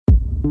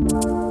Good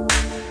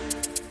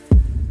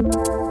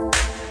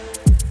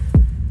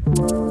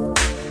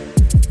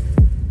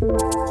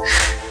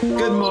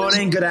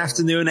morning, good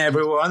afternoon,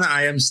 everyone.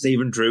 I am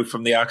Stephen Drew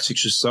from the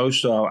Architecture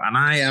Social, and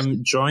I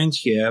am joined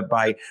here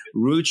by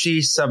Ruchi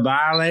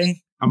Sabale.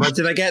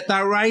 Did I get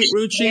that right,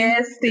 Ruchi?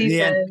 Yes,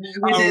 Stephen.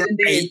 You did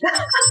indeed.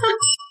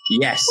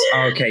 Yes.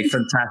 Okay,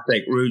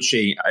 fantastic.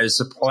 Ruchi, it's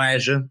a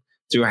pleasure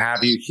to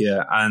have you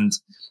here, and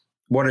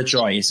what a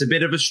joy. It's a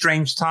bit of a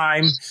strange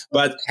time,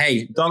 but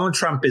hey, Donald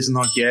Trump is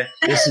not here.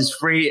 This is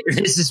free.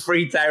 This is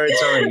free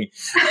territory.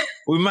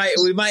 We might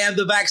have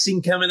the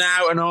vaccine coming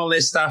out and all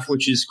this stuff,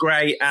 which is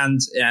great. And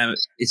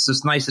it's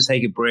just nice to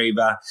take a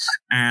breather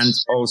and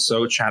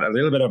also chat a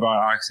little bit about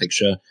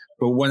architecture.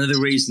 But one of the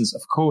reasons,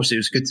 of course, it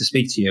was good to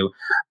speak to you.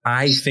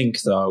 I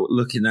think, though,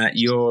 looking at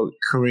your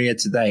career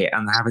today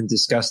and having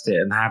discussed it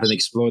and having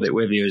explored it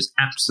with you is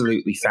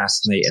absolutely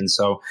fascinating.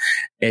 So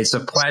it's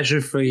a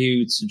pleasure for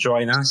you to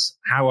join us.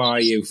 How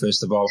are you,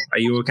 first of all? Are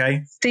you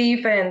okay?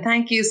 Stephen,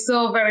 thank you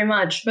so very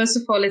much. First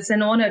of all, it's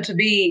an honor to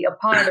be a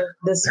part of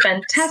this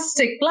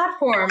fantastic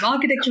platform,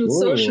 Architectural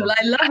Social.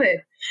 I love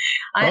it.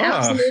 I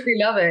absolutely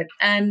love it.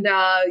 And,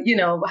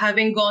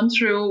 having gone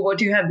through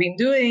what you have been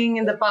doing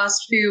in the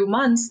past few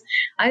months,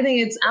 I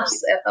think it's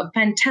a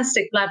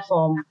fantastic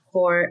platform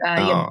for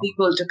young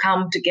people to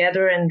come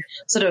together and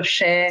sort of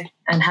share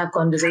and have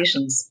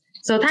conversations.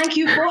 So thank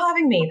you for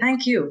having me.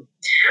 Thank you.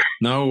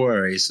 No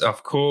worries,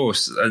 of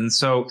course. And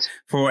so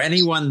for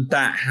anyone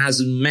that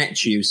hasn't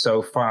met you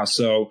so far,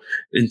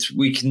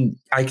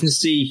 I can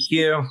see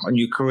here on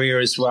your career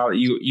as well,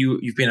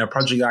 you've been a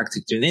project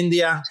architect in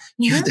India.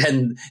 You've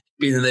then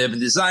been an urban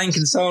design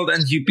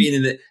consultant. You've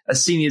been a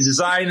senior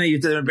designer.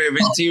 You've done a bit of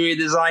interior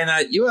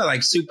designer. You are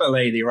like super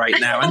lady right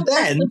now. And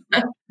then,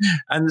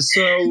 and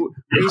so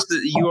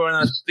you're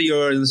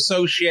an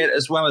associate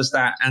as well as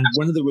that. And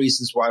one of the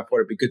reasons why I thought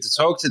it'd be good to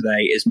talk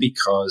today is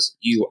because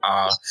you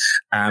are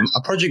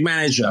a project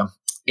manager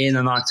in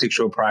an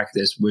architectural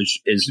practice, which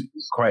is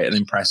quite an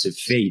impressive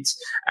feat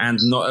and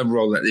not a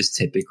role that is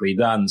typically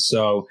done.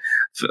 So,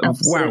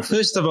 wow,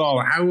 first of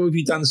all, how have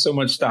you done so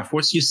much stuff?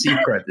 What's your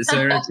secret? Is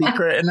there a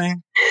secret in there?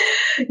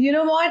 You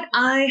know what?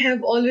 I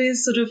have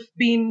always sort of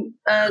been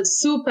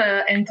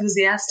super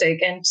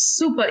enthusiastic and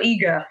super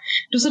eager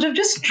to sort of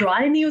just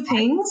try new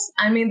things.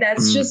 I mean,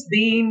 that's just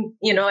been,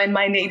 in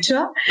my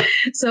nature.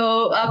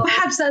 So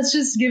perhaps that's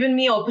just given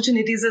me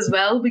opportunities as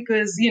well,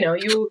 because,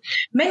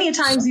 many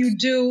times you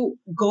do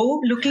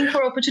go looking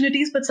for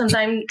opportunities, but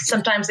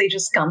sometimes they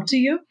just come to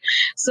you.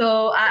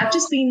 So I've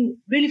just been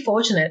really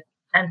fortunate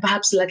and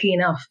perhaps lucky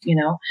enough,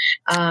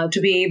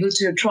 to be able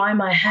to try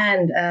my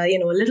hand, a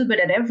little bit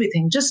at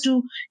everything just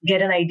to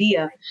get an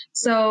idea.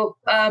 So,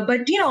 I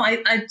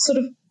sort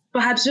of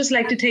perhaps just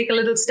like to take a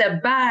little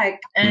step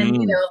back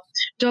and,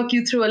 talk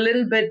you through a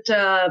little bit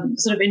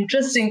sort of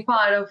interesting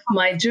part of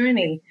my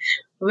journey,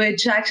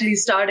 which actually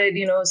started,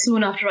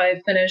 soon after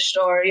I finished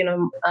or,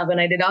 when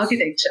I did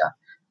architecture.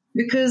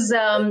 Because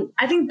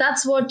I think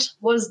that's what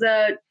was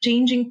the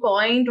changing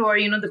point or,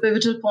 the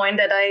pivotal point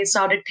that I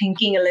started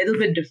thinking a little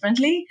bit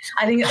differently.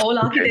 I think all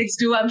architects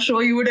do. I'm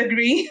sure you would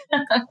agree.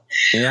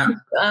 Yeah.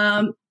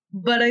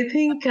 But I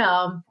think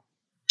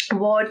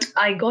what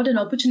I got an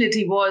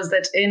opportunity was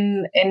that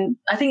in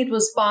I think it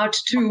was part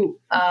 2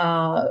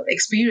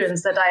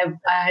 experience that I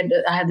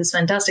had this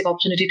fantastic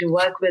opportunity to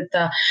work with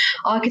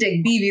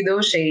architect B.V.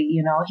 Doshi.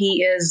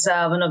 He is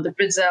one of the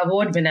Pritzker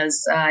Award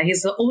winners.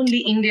 He's the only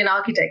Indian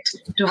architect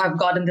to have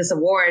gotten this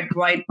award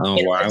for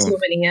so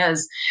many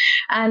years.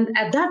 And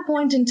at that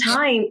point in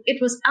time,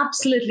 it was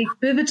absolutely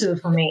pivotal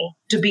for me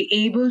to be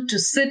able to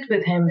sit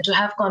with him, to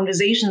have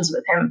conversations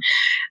with him,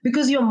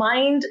 because your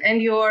mind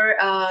and your,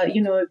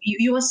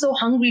 you are so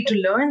hungry to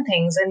learn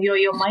things, and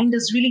your mind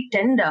is really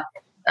tender,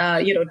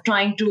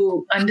 trying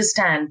to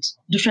understand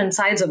different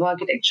sides of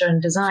architecture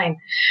and design.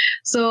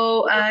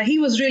 So he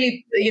was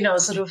really,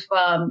 sort of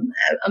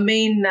a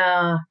main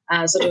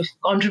sort of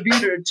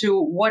contributor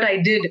to what I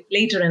did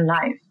later in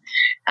life.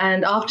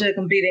 And after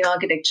completing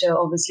architecture,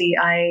 obviously,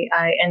 I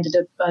ended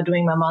up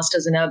doing my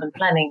master's in urban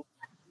planning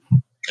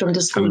from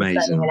the School of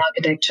Planning and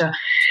Architecture.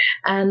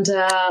 And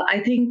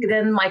I think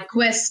then my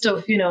quest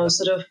of,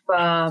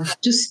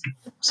 just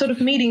sort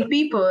of meeting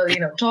people,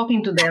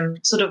 talking to them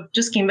sort of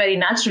just came very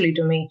naturally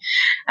to me.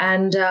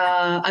 And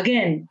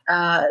again,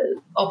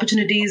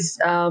 opportunities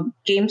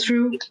came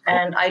through,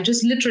 and I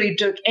just literally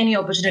took any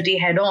opportunity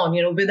head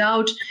on,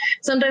 without,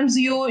 sometimes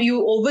you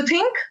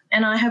overthink,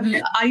 and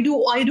I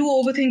do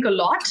overthink a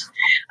lot.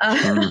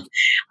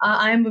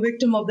 I am a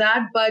victim of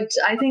that. But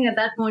I think at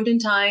that point in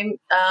time,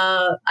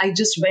 I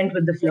just went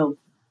with the flow.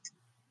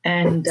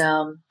 And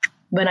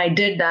when I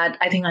did that,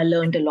 I think I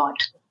learned a lot.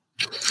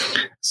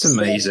 It's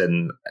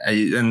amazing.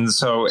 And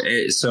so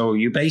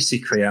you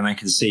basically, and I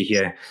can see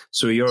here,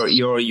 so your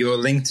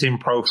LinkedIn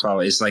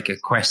profile is like a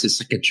quest,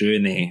 it's like a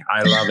journey.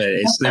 I love it.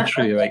 It's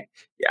literally like,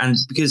 and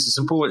because it's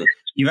important,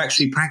 you've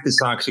actually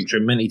practiced architecture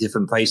in many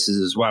different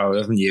places as well,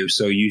 haven't you?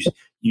 So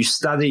you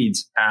studied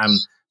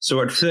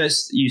So at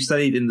first you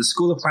studied in the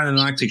School of Planning and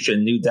Architecture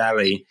in New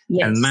Delhi,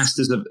 Yes. and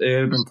Masters of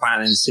Urban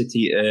Planning,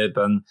 City,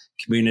 Urban,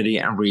 Community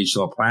and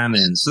Regional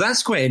Planning. So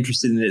that's quite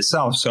interesting in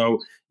itself. So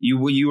you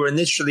were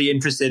initially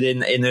interested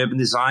in urban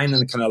design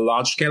and kind of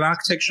large scale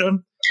architecture.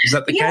 Is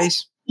that the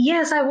case?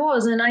 Yes, I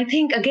was. And I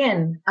think,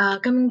 again,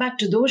 coming back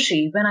to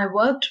Doshi, when I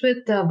worked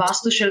with the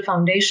Vastushil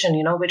Foundation,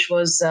 which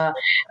was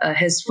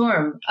his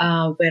firm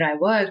where I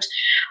worked,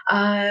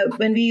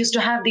 when we used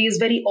to have these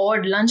very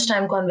odd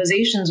lunchtime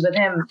conversations with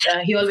him,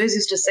 he always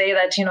used to say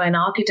that, an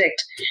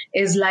architect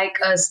is like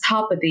a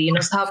sthapati.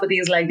 Sthapati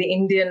is like the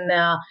Indian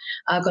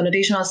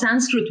connotation or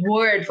Sanskrit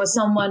word for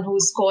someone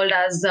who's called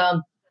as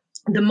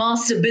the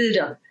master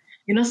builder.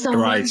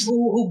 Someone Right.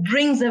 who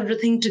brings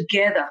everything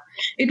together.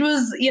 It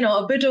was,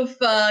 a bit of,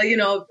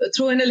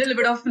 throw in a little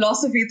bit of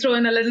philosophy, throw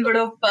in a little bit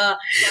of,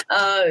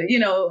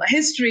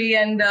 history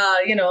and,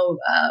 all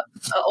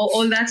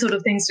that sort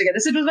of things together.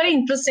 So it was very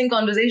interesting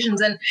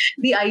conversations. And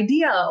the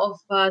idea of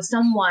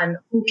someone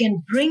who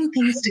can bring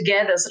things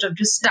together sort of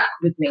just stuck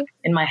with me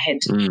in my head.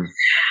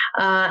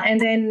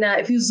 And then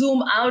if you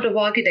zoom out of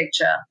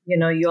architecture,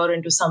 you're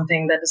into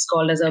something that is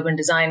called as urban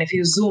design. If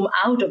you zoom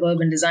out of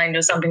urban design,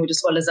 there's something which is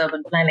called as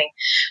urban planning.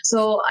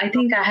 So I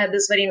think I had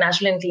this very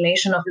natural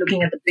inclination of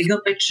looking at the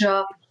bigger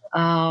picture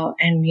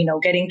and,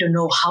 getting to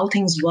know how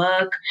things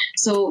work.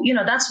 So,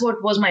 that's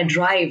what was my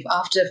drive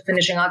after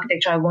finishing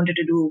architecture. I wanted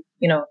to do,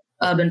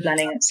 urban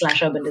planning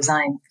 / urban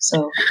design.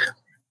 So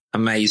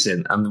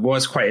amazing. And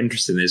what's quite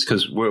interesting is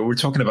because we're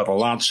talking about the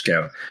large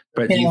scale,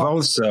 but you've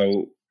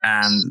also...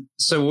 And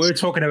so we're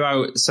talking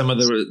about some of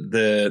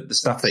the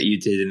stuff that you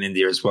did in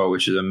India as well,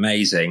 which is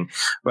amazing.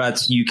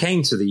 But you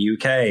came to the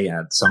UK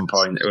at some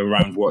point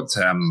around what?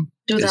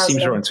 It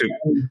seems around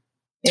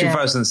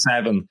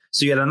 2007.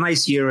 So you had a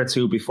nice year or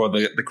two before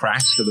the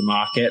crash to the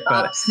market.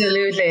 But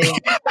Absolutely.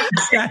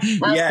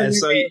 yeah.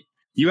 So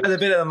you had a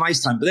bit of a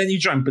nice time, but then you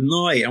joined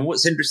Benoy. And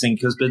what's interesting,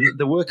 because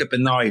the work at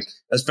Benoy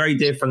is very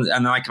different.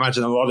 And I can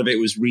imagine a lot of it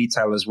was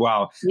retail as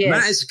well. Yes. And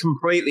that is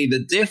completely the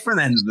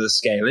different end of the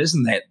scale,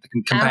 isn't it?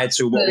 Compared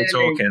to what we're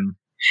talking.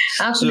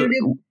 Absolutely.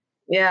 So,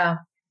 yeah.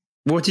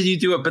 What did you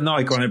do at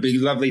Benoy? It'd be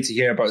lovely to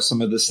hear about some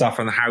of the stuff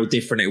and how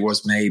different it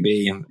was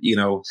maybe,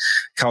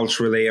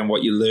 culturally and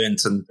what you learned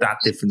on that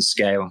different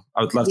scale.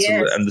 I would love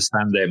to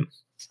understand it.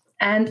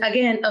 And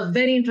again, a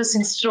very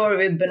interesting story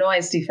with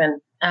Benoy,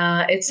 Stephen.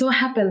 It so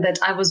happened that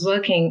I was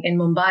working in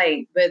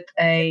Mumbai with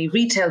a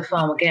retail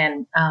firm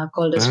again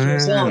called as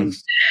Prozone.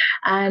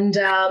 And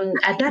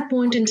at that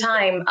point in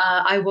time,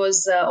 I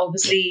was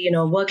obviously,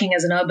 working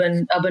as an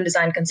urban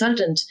design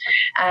consultant.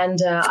 And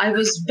I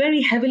was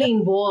very heavily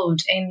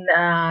involved in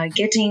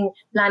getting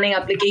planning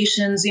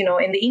applications,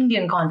 in the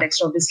Indian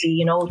context,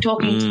 obviously,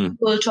 talking to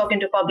people, talking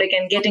to public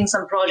and getting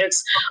some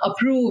projects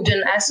approved.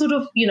 And I sort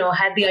of,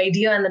 had the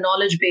idea and the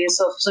knowledge base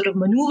of sort of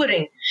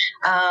maneuvering,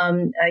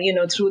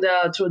 through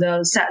the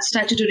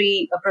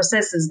statutory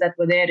processes that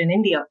were there in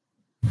India.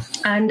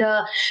 And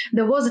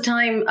there was a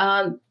time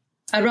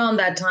around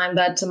that time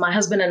that my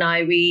husband and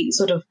I, we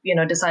sort of,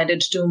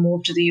 decided to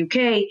move to the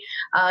UK,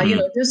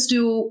 just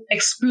to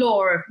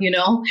explore,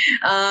 widen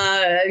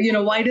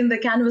the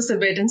canvas a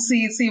bit and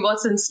see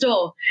what's in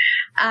store.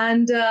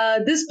 And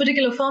this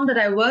particular firm that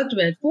I worked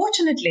with,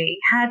 fortunately,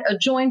 had a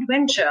joint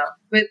venture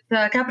with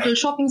Capital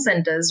Shopping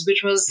Centres,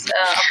 which was,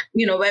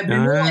 where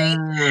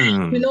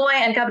Benoy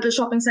and Capital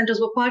Shopping Centres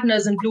were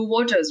partners in Blue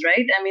Waters,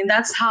 right? I mean,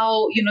 that's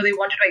how, they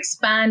wanted to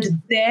expand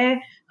their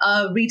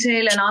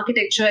retail and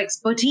architecture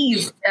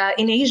expertise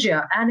in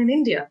Asia and in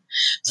India.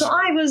 So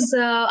I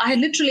had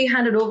literally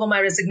handed over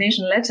my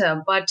resignation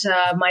letter, but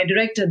my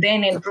director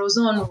then in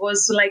Prozone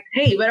was like,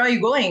 hey, where are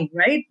you going,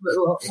 right?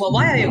 Well,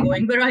 why are you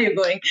going? Where are you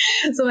going?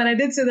 So when I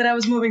did say that I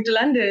was moving to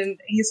London,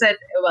 he said,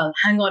 well,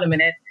 hang on a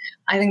minute.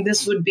 I think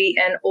this would be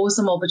an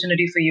awesome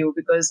opportunity for you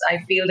because I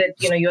feel that,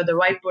 you're the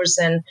right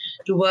person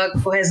to work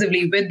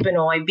cohesively with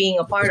Benoy, being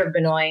a part of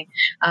Benoy,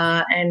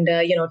 and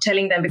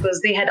telling them because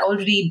they had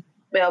already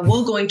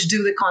were going to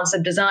do the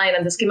concept design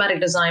and the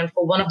schematic design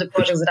for one of the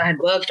projects that I had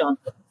worked on.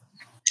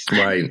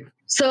 Right.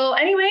 So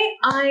anyway,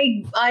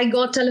 I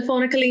got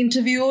telephonically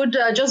interviewed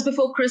just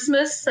before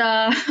Christmas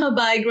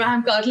by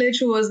Graham Cartledge,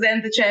 who was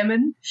then the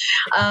chairman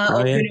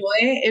of Benoy.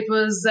 It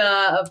was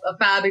a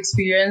fab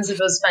experience. It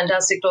was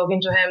fantastic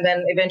talking to him.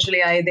 Then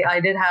eventually I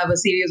did have a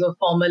series of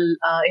formal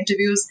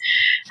interviews.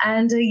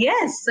 And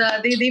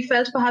they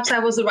felt perhaps I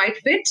was the right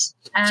fit.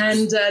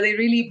 And they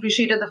really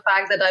appreciated the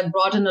fact that I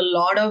brought in a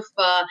lot of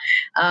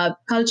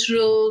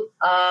cultural,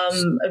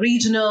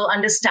 regional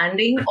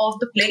understanding of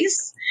the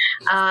place.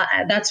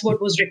 That's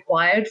what was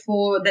required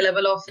for the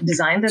level of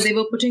design that they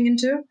were putting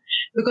into.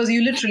 Because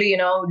you literally,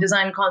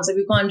 design concept,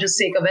 you can't just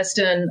take a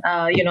Western,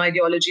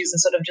 ideologies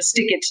and sort of just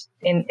stick it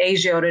in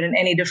Asia or in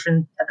any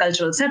different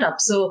cultural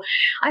setup. So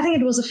I think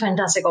it was a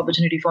fantastic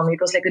opportunity for me.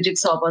 It was like a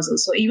jigsaw puzzle.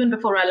 So even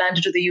before I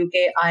landed to the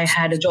UK, I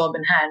had a job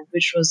in hand,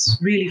 which was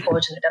really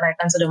fortunate. And I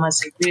consider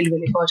myself really,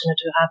 really fortunate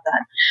to have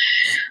that.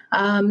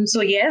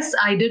 So yes,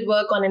 I did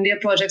work on India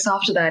projects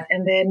after that.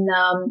 And then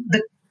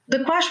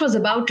the crash was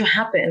about to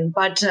happen,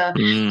 but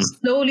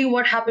slowly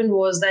what happened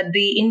was that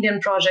the Indian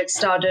project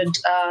started,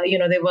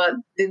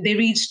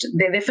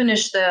 they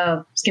finished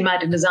the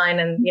schematic design,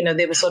 and,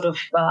 they were sort of,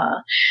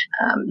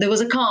 there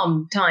was a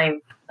calm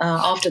time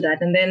after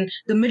that. And then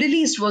the Middle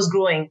East was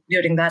growing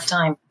during that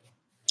time,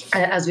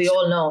 as we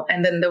all know.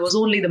 And then there was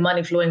only the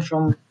money flowing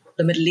from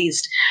the Middle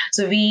East.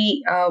 So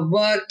I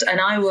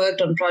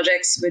worked on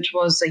projects, which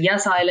was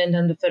Yas Island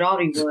and the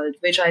Ferrari World,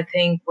 which I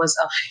think was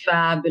a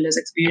fabulous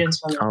experience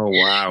for me. Oh,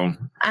 wow.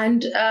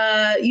 And,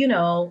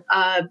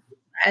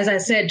 as I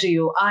said to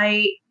you,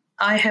 I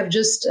have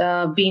just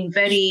been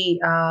very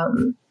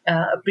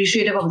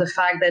appreciative of the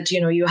fact that,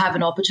 you have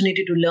an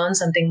opportunity to learn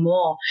something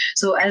more.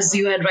 So as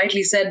you had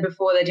rightly said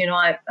before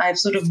that, I've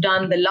sort of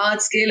done the large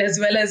scale as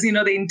well as,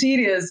 the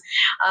interiors.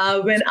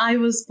 When I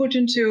was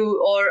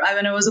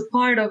when I was a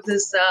part of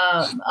this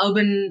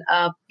urban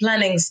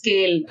planning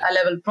scale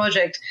level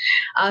project,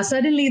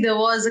 suddenly there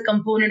was a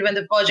component when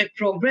the project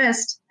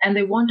progressed and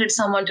they wanted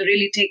someone to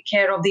really take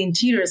care of the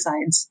interior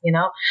sides,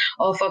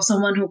 of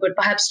someone who could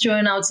perhaps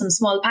churn out some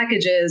small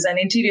packages and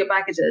interior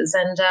packages.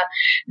 And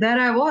there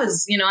I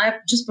was, I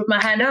just put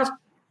my hand up,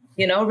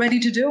 ready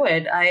to do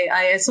it.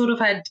 I sort of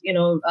had,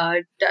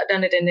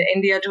 done it in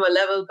India to a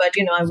level, but,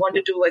 I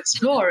wanted to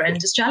explore and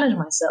just challenge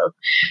myself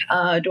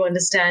to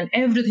understand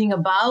everything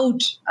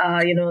about,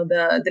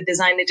 the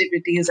design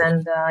nitty-gritties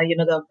and,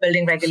 the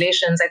building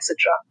regulations, etc.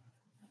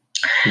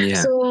 Yeah.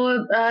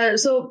 So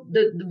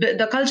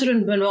the culture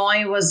in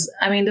Benoy was,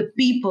 the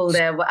people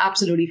there were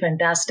absolutely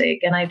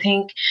fantastic. And I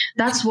think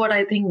that's what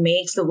I think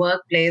makes the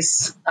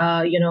workplace,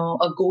 a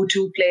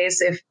go-to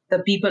place if the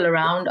people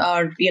around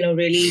are,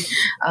 really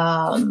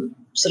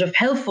sort of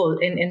helpful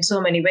in so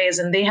many ways.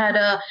 And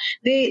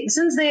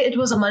it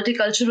was a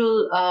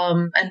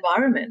multicultural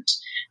environment,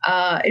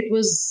 it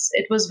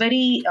was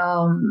very,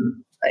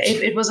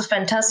 it was a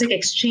fantastic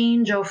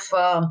exchange of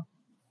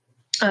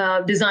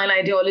design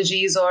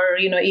ideologies, or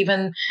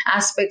even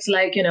aspects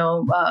like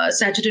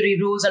statutory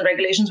rules and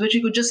regulations, which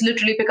you could just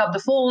literally pick up the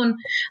phone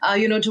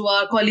to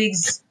our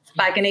colleagues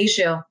back in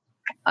Asia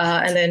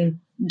and then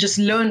just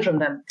learn from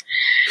them.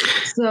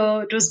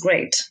 So it was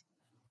great.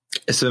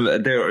 So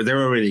they're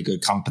a really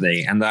good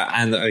company, and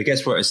I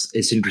guess what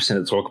it's interesting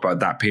to talk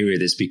about that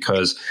period is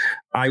because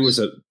I was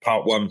at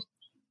Part 1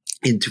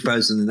 in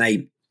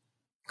 2008.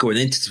 Going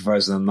into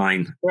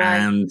 2009,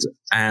 right.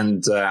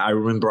 and I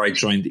remember I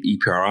joined the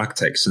EPR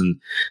Architects,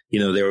 and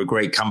they were a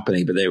great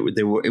company, but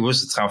it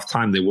was a tough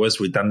time. There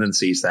was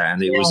redundancies there,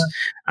 and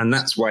and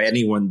that's why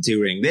anyone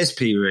during this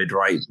period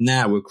right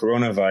now with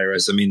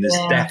coronavirus,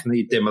 there's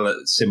definitely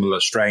similar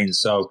strains.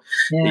 So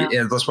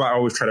that's why I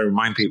always try to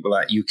remind people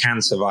that you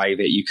can survive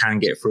it, you can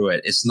get through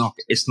it. It's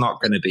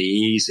not going to be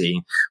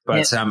easy,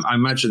 but I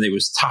imagine it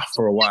was tough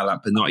for a while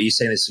at Benoy. You're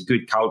saying it's a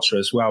good culture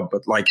as well,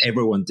 but like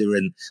everyone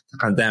during the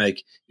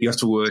pandemic, you have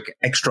to work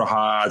extra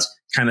hard,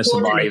 kind of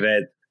survive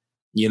it.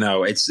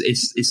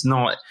 It's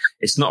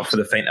not for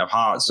the faint of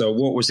heart. So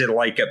what was it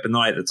like at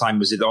Benoy at the time?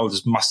 Was it all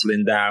just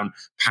muscling down,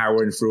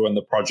 powering through on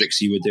the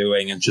projects you were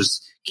doing and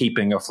just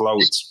keeping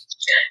afloat?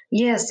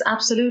 Yes,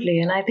 absolutely.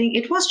 And I think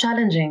it was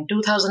challenging.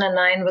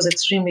 2009 was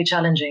extremely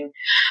challenging.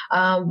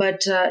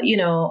 But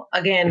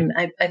again,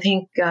 I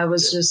think I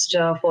was just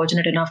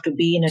fortunate enough to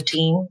be in a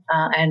team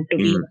and to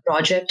be in a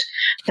project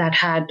that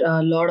had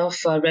a lot of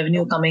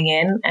revenue coming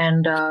in,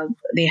 and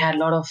they had a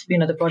lot of,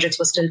 the projects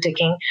were still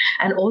ticking.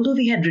 And although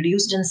we had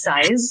reduced in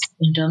size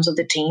in terms of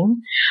the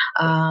team,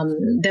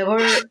 there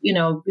were,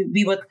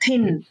 we were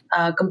thin,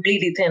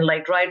 completely thin,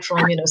 like right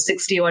from,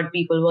 60 odd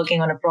people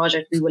working on a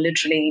project, we were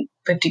literally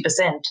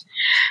 50%.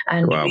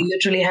 And we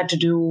literally had to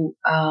do,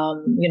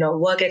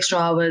 work extra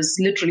hours,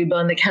 literally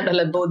burn the candle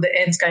at both the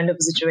ends kind of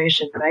a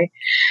situation, right?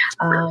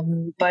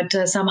 But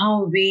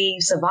somehow we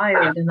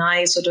survived, and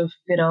I sort of,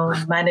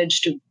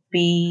 managed to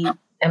be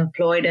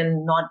employed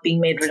and not being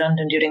made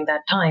redundant during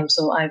that time.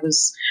 So I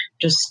was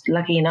just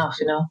lucky enough,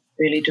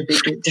 really to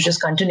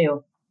just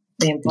continue.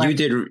 You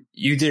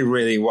did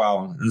really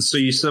well, and so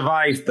you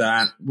survived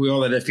that. We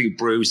all had a few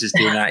bruises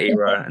during that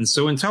era, and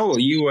so in total,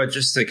 you were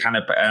just to kind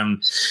of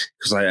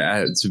because I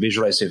had to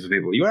visualize it for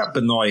people. You were at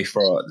Benoy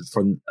for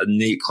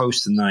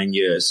close to 9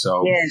 years.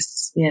 So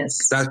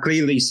yes, that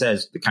clearly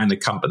says the kind of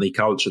company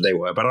culture they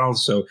were, but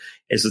also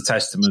is a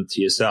testament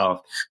to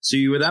yourself. So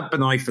you were at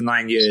Benoy for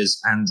 9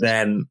 years, and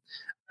then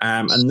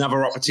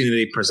another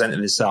opportunity presented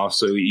itself.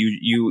 So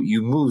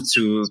you moved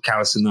to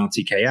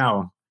CalSonati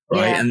KL,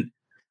 right? Yeah.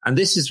 And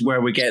this is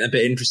where we're getting a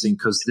bit interesting,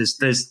 because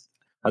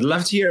I'd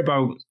love to hear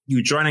about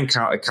you joining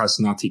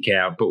CalSonati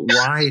KL, but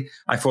why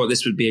I thought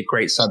this would be a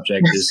great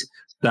subject is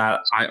that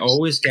I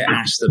always get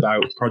asked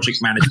about project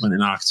management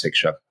in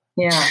architecture.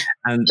 Yeah.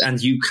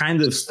 And you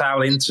kind of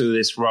fell into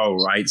this role,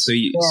 right? So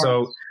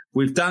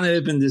we've done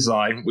urban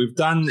design, we've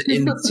done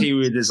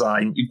interior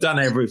design, you've done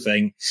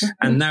everything,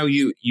 and now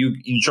you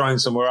join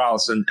somewhere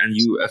else, and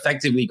you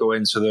effectively go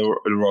into the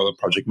role of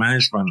project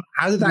management.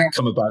 How did that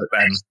come about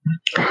then?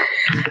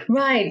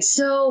 Right.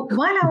 So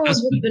while I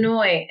was with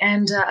Binoy,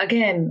 and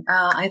again,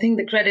 I think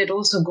the credit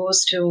also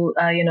goes to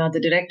the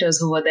directors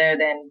who were there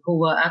then, who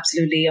were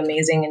absolutely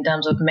amazing in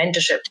terms of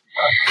mentorship.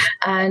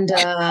 And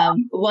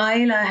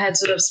while I had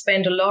sort of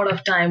spent a lot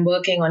of time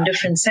working on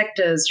different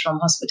sectors, from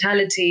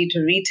hospitality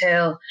to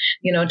retail,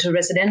 to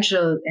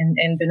residential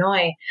in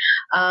Binoy,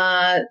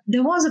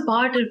 there was a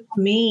part of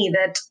me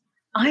that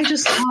I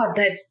just thought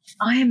that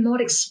I am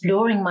not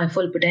exploring my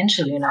full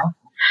potential,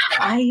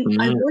 I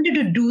wanted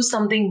to do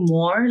something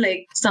more,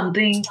 like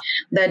something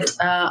that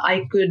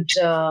I could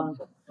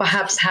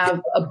perhaps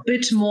have a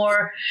bit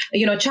more,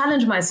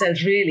 challenge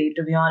myself, really,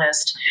 to be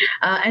honest.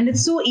 And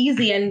it's so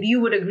easy. And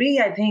you would agree,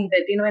 I think,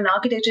 that, in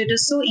architecture, it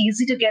is so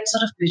easy to get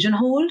sort of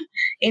pigeonholed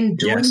in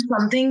doing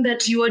something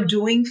that you are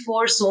doing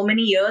for so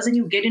many years, and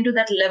you get into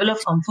that level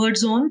of comfort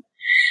zone.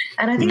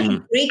 And I think to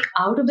break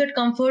out of that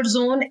comfort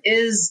zone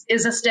is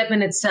a step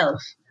in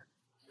itself.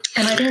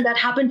 And I think that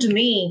happened to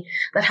me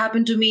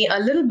a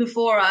little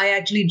before I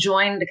actually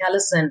joined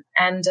Callison.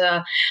 And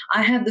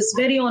I had this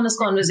very honest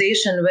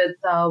conversation with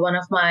one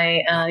of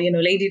my,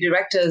 lady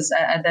directors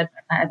at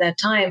that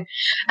time.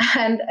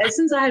 And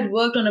since I had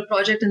worked on a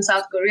project in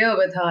South Korea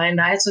with her,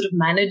 and I had sort of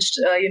managed,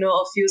 a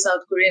few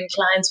South Korean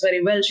clients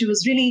very well, she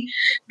was really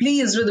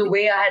pleased with the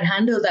way I had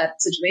handled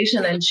that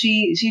situation. And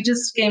she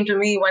just came to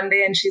me one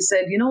day and she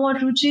said, "You know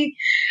what, Ruchi,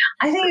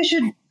 I think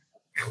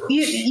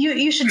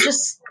you should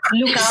just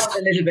look out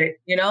a little bit.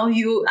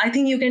 I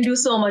think you can do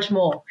so much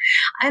more."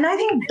 And I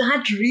think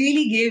that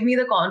really gave me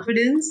the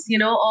confidence,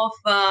 of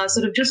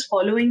sort of just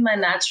following my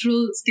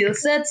natural skill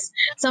sets,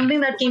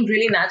 something that came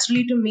really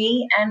naturally to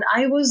me. And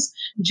I was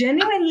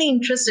genuinely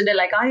interested.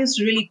 Like, I used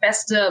to really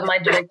pester my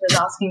directors,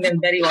 asking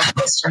them very odd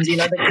questions.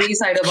 The gray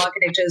side of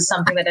architecture is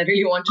something that I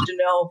really wanted to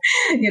know.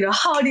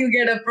 How do you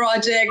get a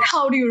project?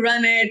 How do you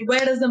run it?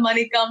 Where does the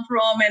money come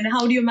from? And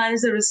how do you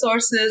manage the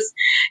resources?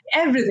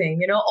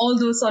 Everything, all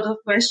those sort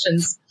of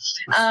questions.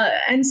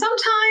 And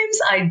sometimes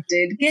I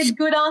did get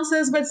good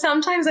answers, but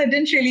sometimes I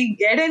didn't really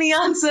get any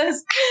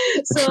answers.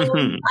 So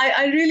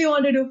I really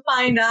wanted to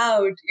find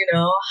out,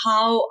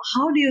 how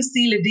do you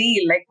seal a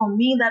deal? Like, for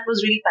me, that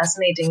was really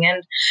fascinating.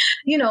 And,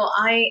 when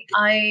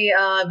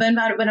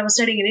I was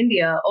studying in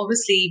India,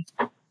 obviously,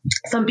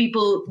 some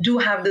people do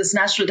have this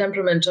natural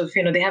temperament of,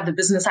 they have the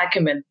business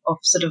acumen of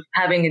sort of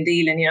having a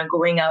deal and,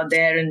 going out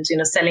there and,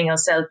 selling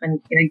yourself and,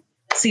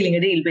 sealing a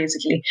deal,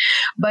 basically.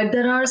 But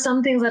there are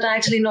some things that are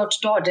actually not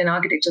taught in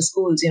architecture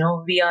schools.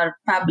 We are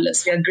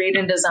fabulous. We are great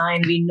in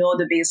design. We know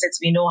the basics.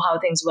 We know how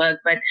things work.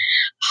 But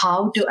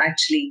how to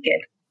actually get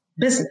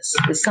business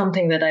is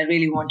something that I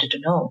really wanted to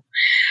know.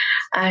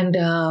 And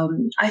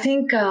I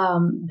think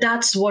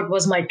that's what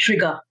was my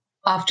trigger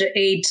after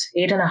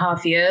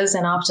 8.5 years,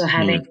 and after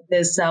having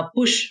this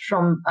push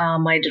from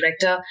my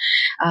director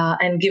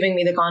and giving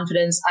me the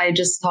confidence, I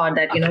just thought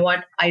that,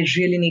 I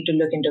really need to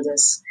look into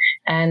this.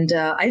 And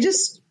I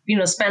just,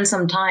 spent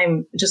some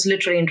time just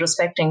literally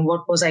introspecting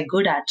what was I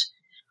good at.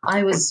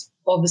 I was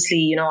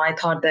obviously, I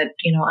thought that,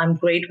 I'm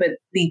great with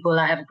people.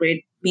 I have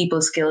great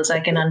people skills. I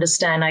can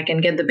understand. I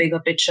can get the bigger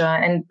picture.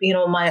 And,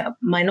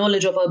 my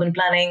knowledge of urban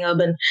planning,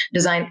 urban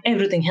design,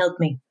 everything helped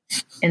me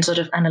in sort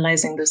of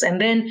analyzing this.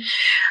 And then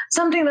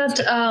something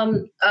that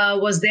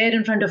was there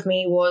in front of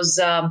me was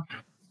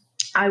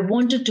I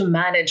wanted to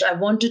manage. I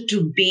wanted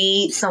to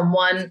be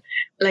someone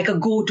like a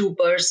go-to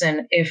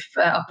person if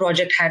a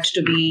project had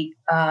to be,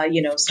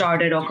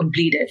 started or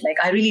completed. Like,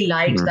 I really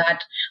liked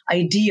that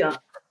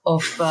idea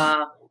of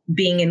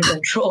being in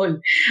control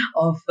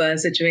of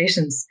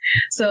situations.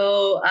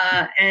 So,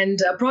 and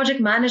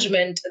project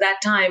management that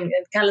time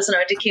in Callison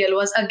RTKL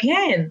was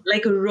again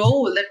like a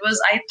role that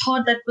I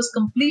thought that was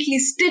completely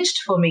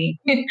stitched for me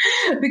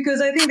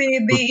because I think they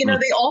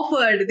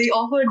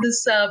offered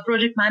this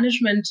project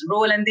management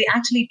role, and they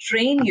actually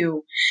train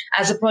you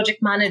as a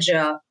project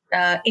manager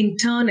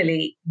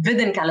internally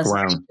within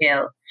Callison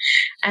RTKL.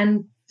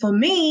 And for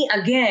me,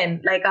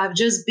 again, like, I've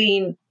just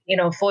been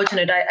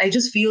fortunate. I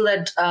just feel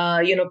that,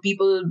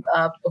 people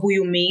who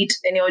you meet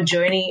in your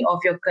journey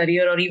of your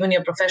career or even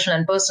your professional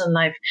and personal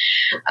life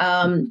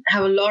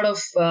have a lot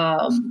of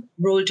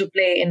role to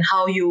play in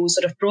how you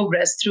sort of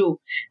progress through.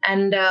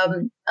 And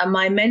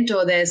my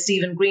mentor there,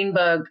 Steven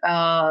Greenberg,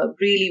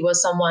 really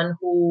was someone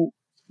who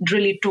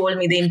really told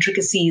me the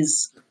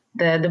intricacies,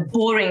 the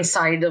boring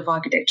side of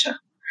architecture.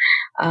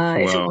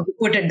 If you want to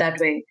put it that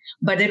way.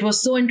 But it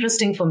was so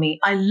interesting for me.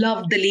 I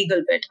loved the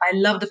legal bit. I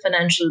loved the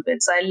financial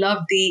bits. I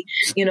loved the,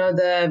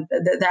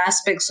 the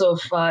aspects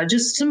of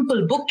just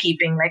simple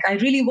bookkeeping. Like, I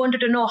really wanted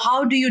to know,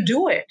 how do you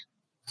do it?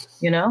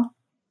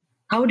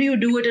 How do you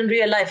do it in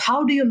real life?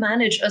 How do you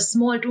manage a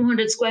small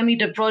 200 square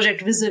meter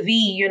project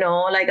vis-a-vis,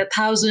 like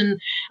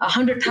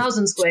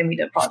 100,000 square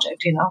meter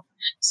project,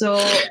 So,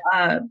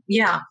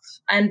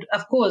 And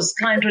of course,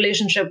 client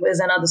relationship is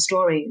another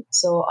story.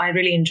 So I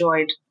really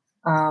enjoyed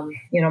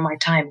my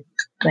time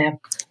there.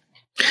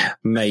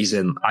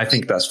 Amazing. I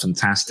think that's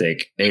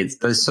fantastic.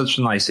 There's such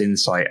a nice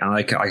insight, and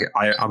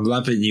I'm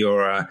loving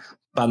your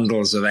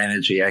bundles of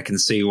energy. I can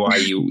see why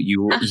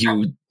you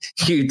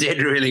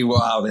did really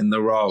well in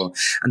the role.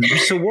 And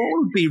so, what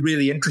would be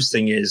really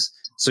interesting is,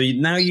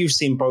 now you've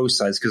seen both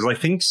sides, because I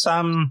think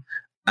some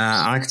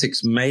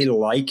architects may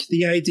like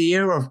the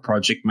idea of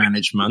project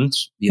management.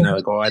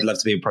 Like, oh, I'd love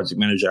to be a project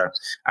manager,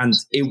 and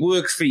it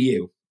worked for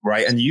you,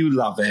 right? And you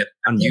love it,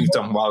 and you've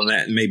done well in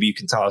it. And maybe you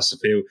can tell us a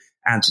few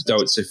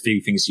antidotes, a few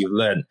things you've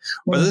learned.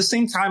 But at the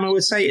same time, I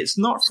would say it's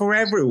not for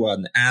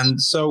everyone. And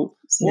so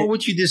what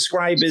would you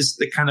describe as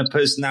the kind of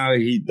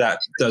personality that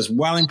does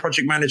well in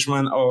project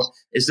management? Or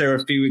is there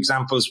a few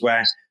examples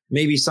where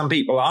maybe some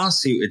people are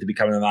suited to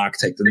becoming an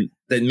architect, and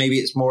then maybe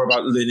it's more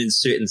about learning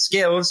certain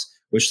skills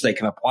which they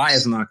can apply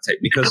as an architect?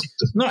 Because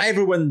not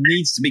everyone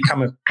needs to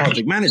become a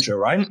project manager,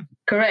 right?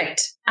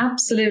 Correct.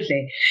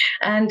 Absolutely.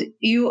 And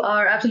you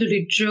are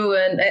absolutely true.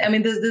 And I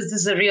mean, this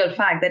is a real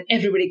fact that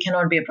everybody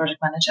cannot be a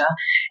project manager.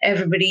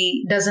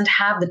 Everybody doesn't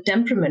have the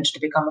temperament to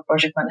become a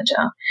project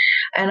manager.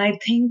 And I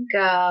think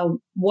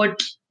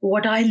what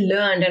I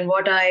learned and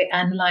what I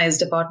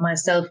analyzed about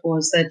myself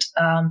was that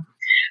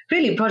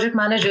really project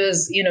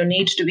managers,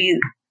 need to be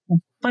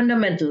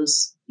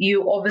fundamentals.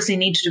 You obviously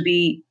need to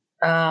be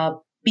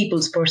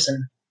people's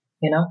person,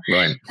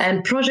 Right.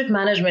 And project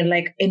management,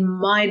 like in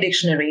my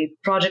dictionary,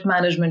 project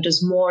management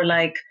is more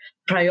like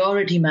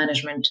priority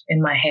management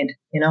in my head.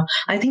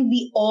 I think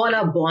we all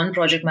are born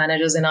project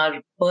managers in our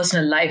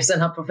personal lives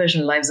and our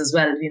professional lives as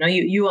well.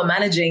 You are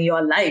managing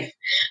your life.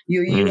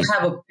 You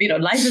have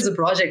life is a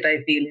project,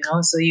 I feel,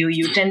 so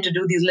you tend to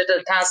do these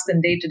little tasks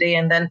in day to day,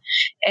 and then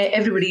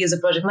everybody is a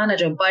project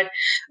manager. But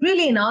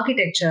really in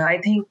architecture,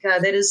 I think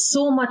there is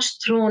so much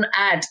thrown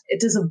at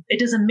it. Is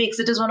a mix.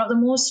 It is one of the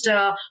most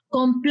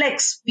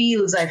complex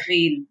fields, I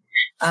feel,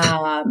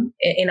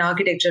 in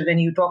architecture when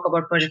you talk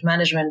about project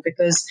management,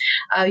 because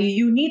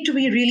you need to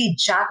be really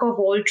jack of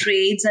all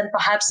trades and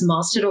perhaps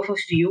master of a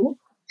few,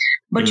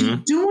 but you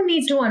do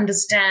need to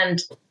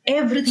understand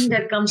everything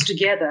that comes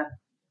together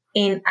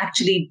in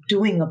actually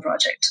doing a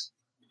project.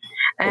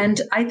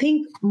 And I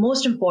think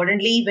most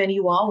importantly, when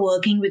you are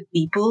working with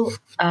people,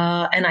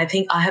 and I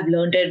think I have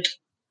learned it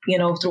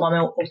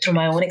through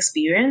my own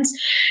experience,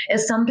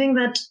 is something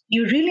that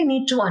you really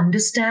need to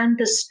understand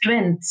the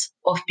strengths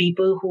of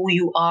people who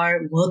you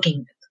are working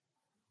with.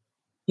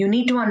 You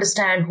need to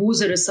understand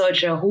who's a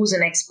researcher, who's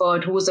an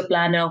expert, who's a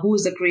planner,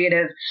 who's a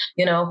creative,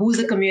 who's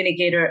a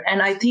communicator.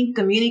 And I think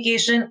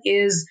communication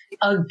is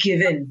a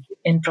given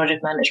in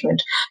project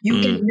management.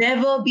 You can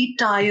never be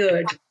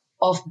tired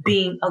of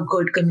being a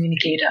good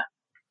communicator.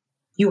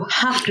 You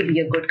have to be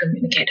a good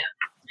communicator.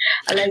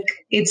 Like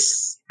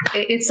it's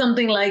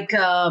something like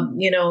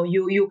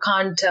you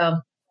can't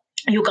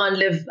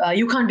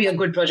be a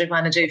good project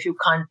manager if you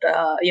can't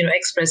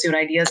express your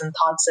ideas and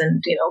thoughts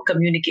and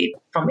communicate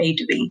from A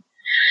to B.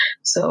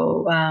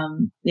 So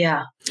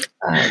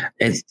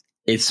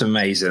it's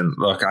amazing.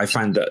 Look, I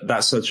find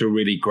that's such a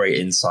really great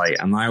insight,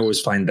 and I always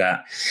find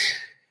that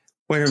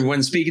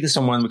when speaking to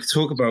someone, we could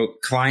talk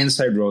about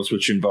client-side roles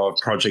which involve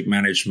project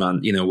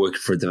management, working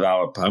for a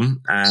developer,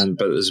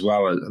 but as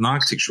well as an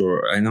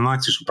architectural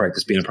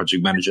practice, being a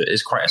project manager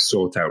is quite a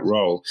sought-out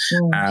role.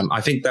 I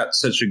think that's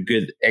such a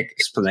good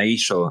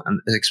explanation.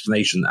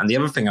 And the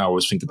other thing I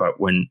always think about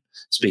when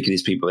speaking to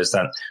these people is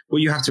that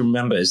what you have to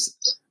remember is,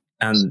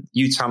 and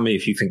you tell me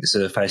if you think this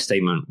is a fair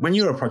statement, when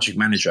you're a project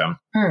manager,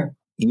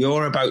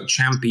 you're about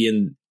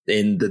championing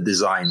in the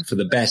design for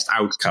the best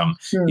outcome.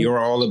 You're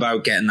all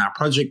about getting that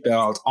project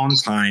built on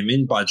time,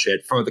 in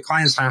budget, for the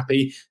client's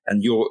happy.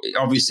 And you're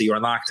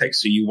an architect,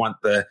 so you want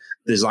the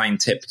design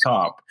tip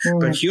top.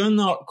 But you're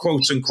not,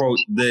 quote unquote,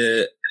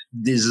 the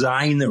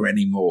designer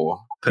anymore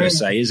per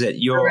se, is it?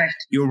 Your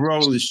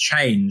role has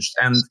changed,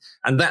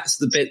 and that's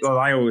the bit that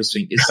I always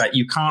think is that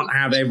you can't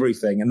have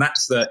everything. And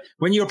that's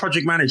when you're a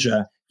project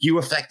manager, you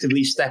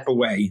effectively step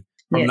away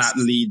from that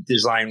lead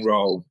design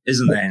role,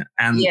 isn't there?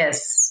 And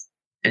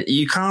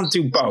you can't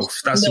do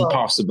both. That's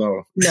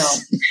impossible. No,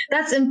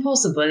 that's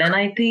impossible. And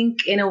I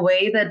think in a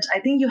way that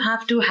you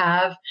have to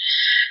have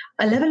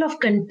a level of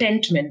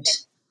contentment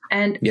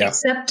and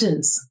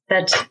acceptance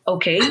that,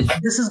 okay,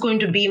 this is going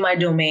to be my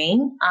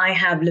domain. I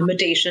have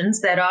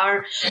limitations that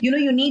are,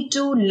 you need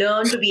to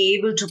learn to be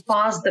able to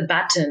pass the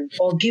baton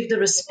or give the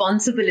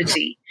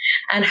responsibility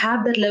and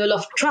have that level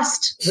of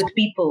trust with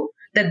people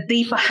that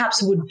they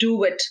perhaps would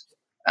do it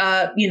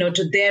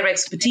to their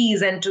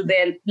expertise and to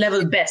their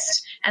level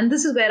best. And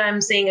this is where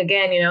I'm saying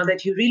again,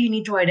 that you really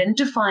need to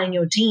identify in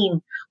your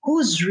team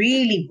who's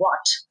really what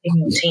in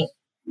your team,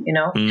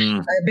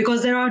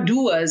 because there are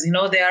doers,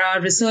 there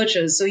are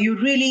researchers. So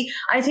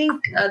I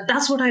think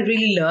that's what I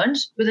really learned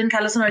within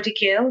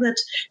CallisonRTKL, that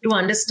to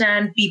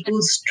understand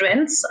people's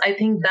strengths, I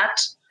think that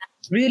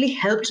really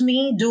helped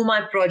me do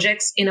my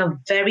projects in a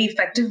very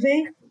effective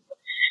way.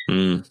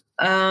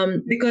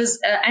 Because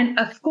and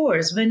of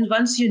course,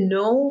 once you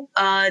know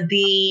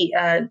the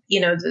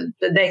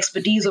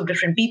expertise of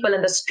different people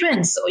and the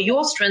strengths or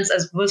your strengths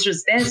as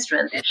versus their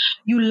strength,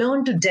 you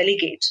learn to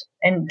delegate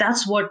And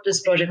that's what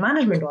this project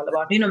management all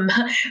about.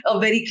 A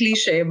very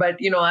cliche, but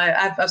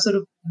I've sort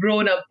of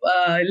grown up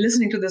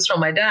listening to this from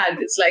my dad.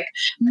 It's like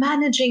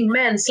managing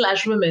men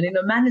 / women.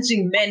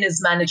 Managing men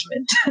is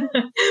management.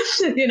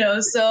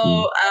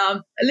 So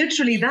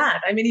literally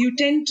that. I mean, you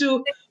tend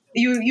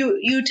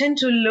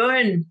to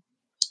learn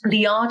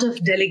the art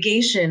of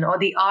delegation or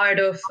the art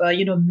of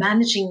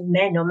managing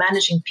men or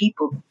managing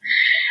people.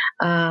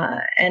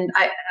 And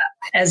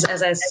as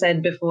I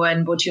said before,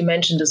 and what you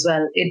mentioned as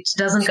well, it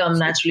doesn't come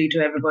naturally to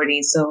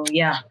everybody. So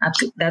yeah,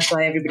 absolutely. That's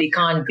why everybody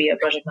can't be a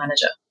project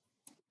manager.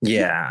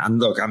 Yeah. And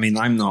look, I mean,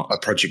 I'm not a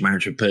project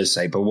manager per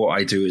se, but what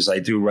I do is I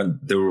do run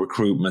the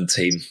recruitment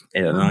team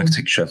in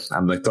architecture.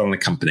 I'm like on the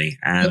company.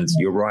 And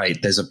you're right.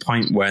 There's a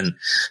point when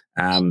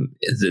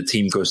the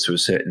team goes to a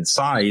certain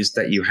size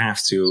that you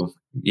have to,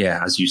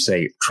 as you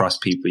say,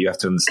 trust people. You have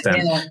to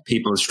understand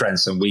people's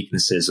strengths and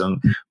weaknesses,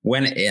 and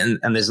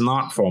and there's an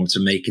art form to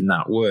making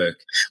that work.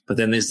 But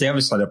then there's the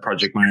other side of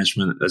project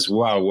management as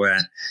well, where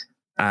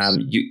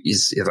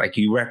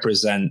you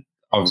represent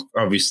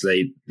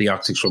obviously the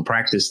architectural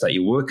practice that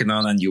you're working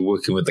on, and you're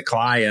working with the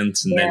client,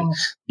 and then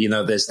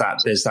there's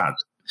that.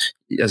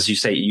 As you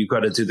say, you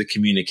got to do the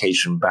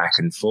communication back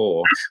and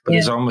forth, but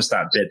there's almost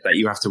that bit that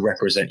you have to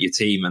represent your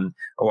team. And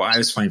what I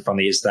always find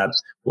funny is that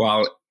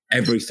while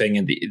everything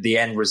and the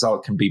end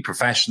result can be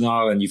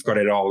professional and you've got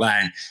it all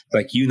there,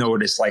 like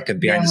what it's like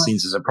behind the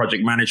scenes as a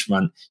project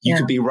management. You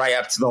could be right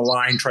up to the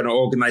line trying to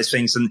organize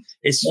things, and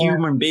it's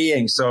human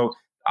beings. So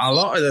a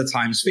lot of the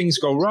times things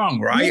go wrong,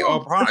 right? Yeah,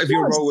 or part of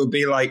your role would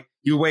be like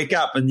you wake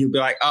up and you'll be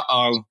like,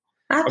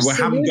 we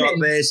haven't got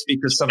this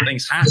because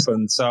something's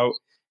happened. So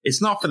it's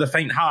not for the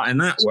faint heart in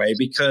that way,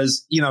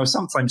 because,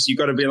 sometimes you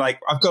got to be like,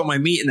 I've got my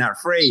meeting at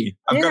 3.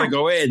 I've got to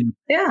go in.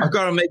 Yeah. I've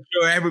got to make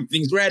sure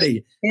everything's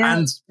ready. Yeah.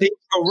 And things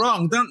go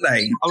wrong, don't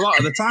they? A lot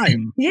of the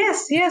time.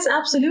 Yes,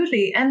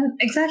 absolutely. And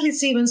exactly,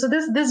 Stephen. So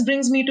this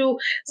brings me to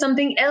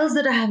something else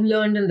that I have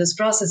learned in this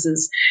process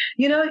is,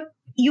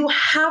 you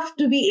have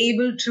to be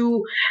able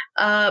to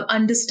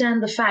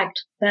understand the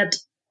fact that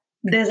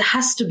there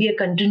has to be a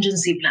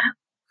contingency plan.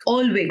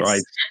 Always.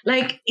 Right.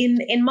 Like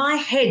in my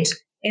head,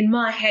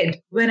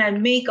 when I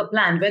make a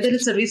plan, whether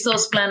it's a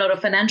resource plan or a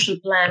financial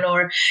plan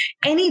or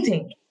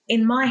anything,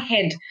 in my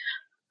head,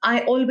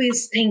 I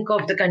always think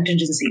of the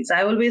contingencies.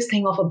 I always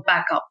think of a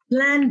backup.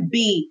 Plan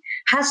B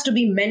has to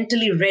be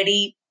mentally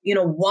ready,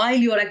 while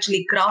you're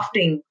actually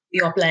crafting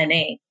your plan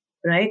A.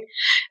 Right.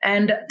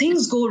 And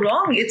things go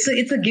wrong. It's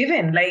a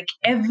given, like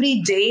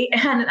every day.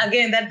 And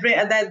again, that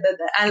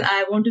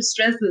I want to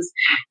stress this.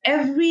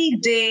 Every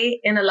day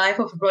in a life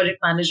of a project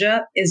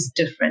manager is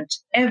different.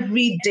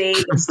 Every day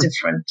is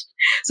different.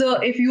 So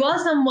if you are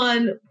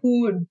someone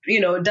who,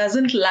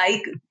 doesn't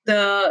like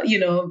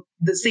the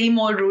same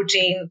old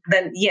routine,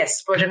 then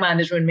yes, project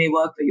management may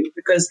work for you,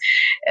 because,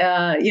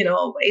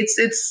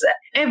 it's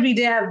every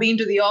day I've been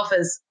to the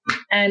office,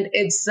 and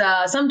it's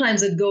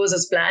sometimes it goes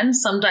as planned,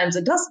 sometimes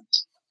it doesn't.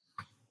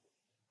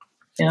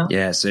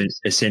 Yes,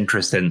 it's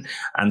interesting.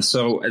 And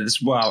so as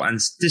well, and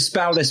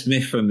dispel this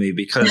myth for me,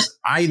 because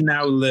I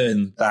now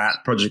learn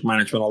that project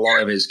management, a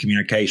lot of it is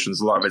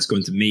communications, a lot of it's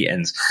going to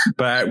meetings.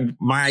 But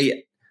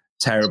my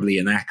terribly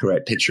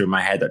inaccurate picture in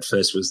my head at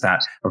first was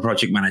that a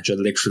project manager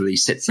literally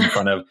sits in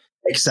front of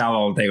Excel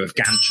all day with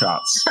Gantt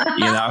charts,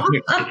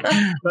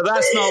 but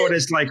that's not what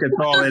it's like at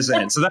all, is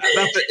it? So that's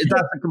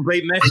a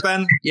complete myth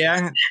then.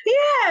 Yeah,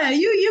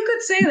 you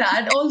could say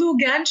that, although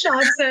Gantt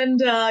charts and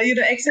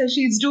Excel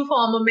sheets do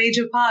form a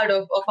major part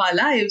of our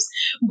lives,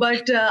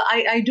 but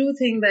I do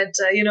think that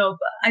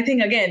I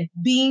think, again,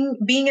 being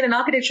in an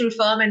architectural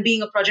firm and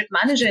being a project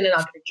manager in an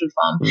architectural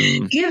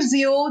firm gives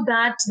you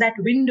that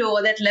window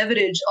or that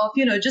leverage of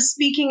just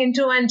speaking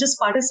into and just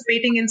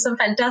participating in some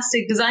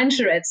fantastic design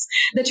charrettes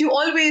that you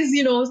always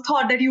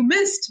thought that you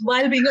missed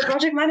while being a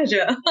project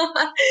manager.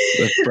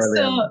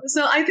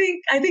 So I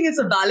think it's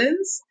a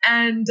balance,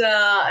 and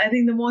I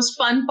think the most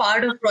fun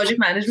part of project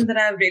management that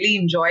I've really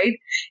enjoyed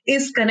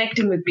is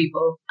connecting with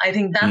people. I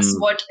think that's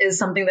what is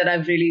something that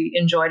I've really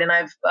enjoyed, and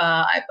I've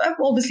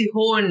obviously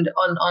honed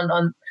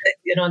on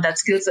that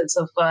skill sets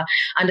of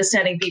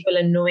understanding people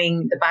and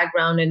knowing the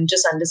background and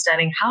just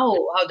understanding how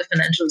the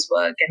financials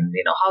work and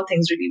how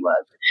things really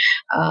work.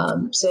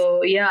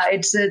 So yeah,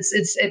 it's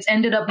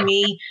ended up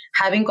me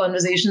having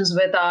conversations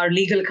with our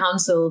legal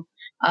counsel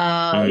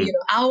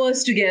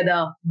hours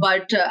together,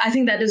 but I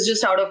think that is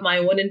just out of my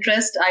own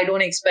interest. I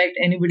don't expect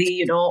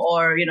anybody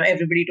or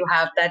everybody to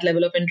have that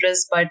level of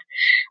interest, but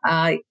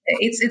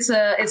it's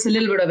a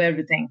little bit of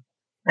everything,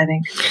 I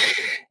think.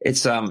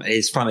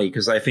 It's funny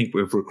because I think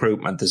with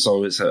recruitment, there's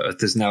always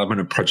there's an element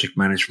of project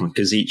management,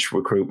 because each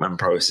recruitment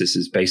process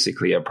is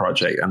basically a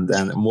project. And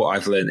then what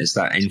I've learned is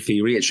that in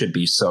theory, it should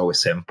be so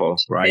simple,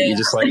 right? Yeah. You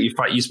just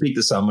you speak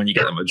to someone, you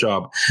get them a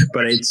job,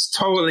 but it's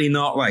totally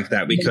not like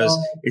that, because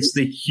it's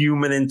the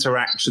human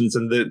interactions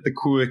and the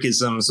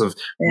quirkisms of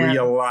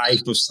real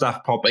life, of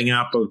stuff popping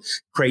up, of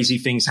crazy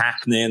things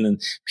happening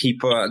and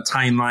people,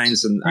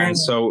 timelines. And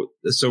so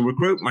so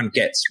recruitment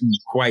gets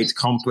quite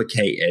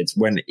complicated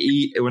when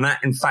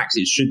in fact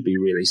it should be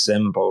really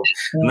simple.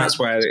 And that's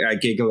why I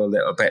giggle a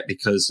little bit,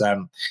 because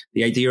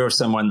the idea of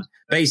someone,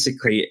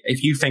 basically,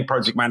 if you think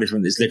project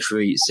management is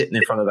literally sitting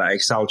in front of that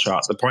Excel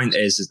chart, the point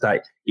is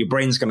that your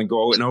brain's going to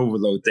go in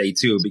overload day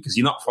 2 because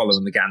you're not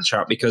following the Gantt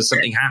chart because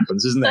something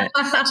happens, isn't it?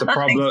 It's a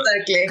problem,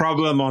 exactly.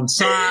 problem on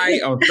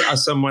site, or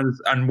someone's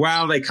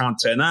unwell, they can't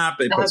turn up,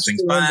 they put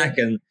things back,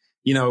 and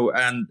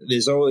and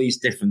there's all these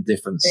different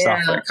stuff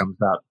that comes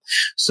up.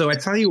 So I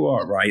tell you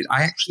what, right?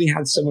 I actually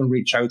had someone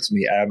reach out to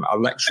me, a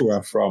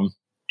lecturer from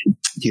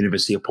the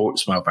University of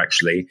Portsmouth,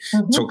 actually,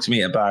 talk to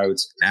me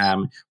about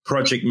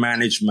project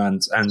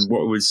management and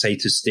what we would say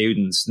to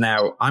students.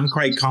 Now, I'm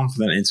quite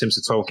confident in terms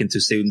of talking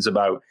to students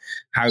about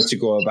how to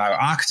go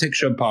about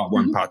architecture, part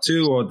 1, part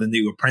 2, or the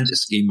new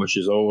apprentice scheme, which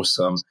is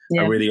awesome.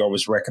 I really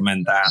always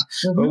recommend that.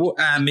 But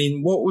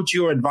what would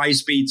your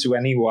advice be to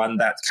anyone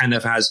that kind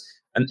of has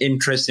an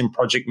interest in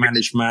project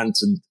management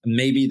and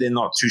maybe they're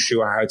not too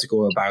sure how to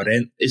go about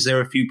it? Is there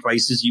a few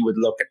places you would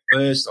look at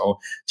first, or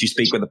do you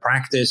speak with a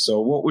practice,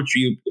 or what would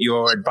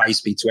your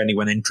advice be to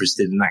anyone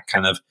interested in that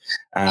kind of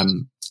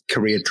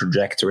career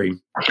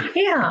trajectory?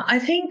 Yeah, I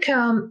think there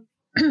are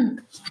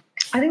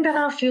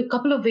a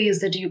couple of ways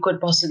that you could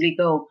possibly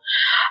go.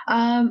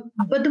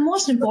 But the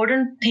most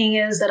important thing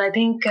is that I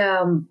think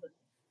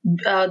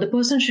the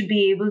person should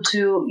be able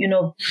to,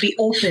 be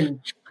open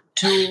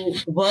to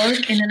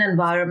work in an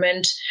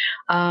environment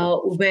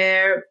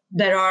where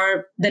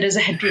there is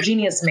a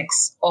heterogeneous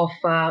mix of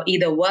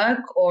either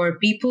work or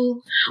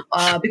people,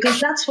 because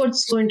that's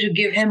what's going to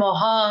give him or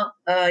her,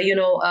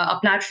 a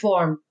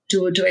platform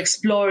to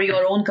explore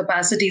your own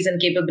capacities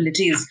and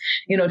capabilities,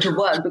 to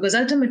work. Because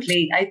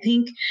ultimately, I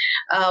think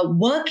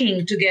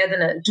working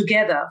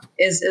together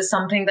is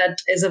something that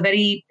is a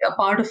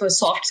part of a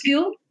soft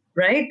skill.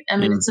 Right? I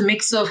mean, it's a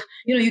mix of,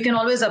 you can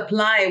always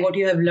apply what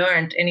you have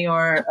learned in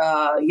your,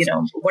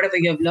 whatever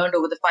you have learned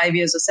over the 5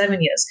 years or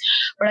 7 years.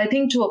 But I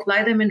think to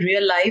apply them in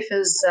real life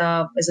is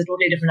a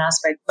totally different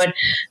aspect. But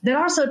there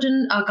are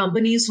certain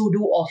companies who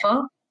do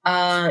offer,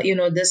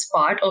 this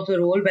part of the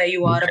role where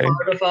you are a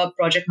part of a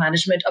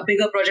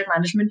bigger project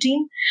management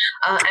team.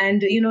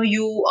 And,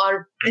 you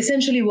are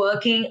essentially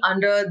working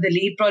under the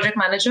lead project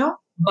manager,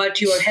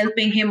 but you are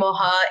helping him or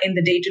her in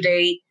the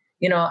day-to-day,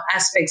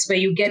 aspects where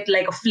you get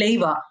like a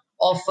flavor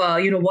of,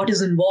 what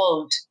is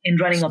involved in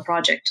running a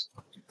project.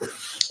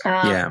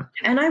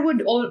 And I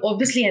would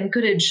obviously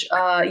encourage, there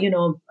are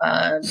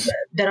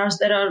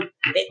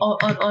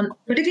on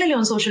particularly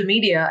on social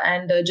media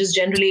and just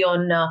generally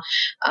on,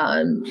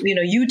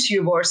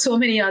 YouTube or so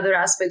many other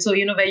aspects. So,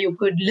 where you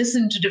could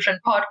listen to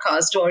different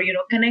podcasts or,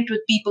 connect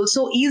with people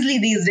so easily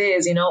these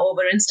days,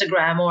 over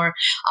Instagram, or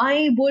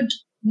I would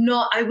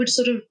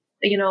sort of,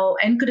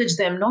 encourage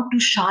them not to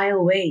shy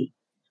away.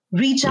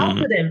 Reach out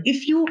to them.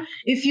 If you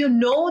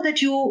know that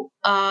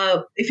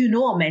if you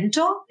know a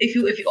mentor, if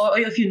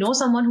you know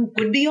someone who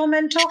could be your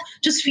mentor,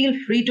 just feel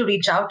free to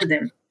reach out to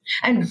them,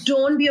 and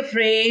don't be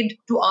afraid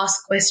to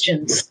ask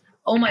questions.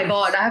 Oh my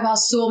God, I have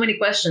asked so many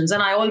questions,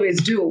 and I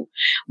always do,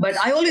 but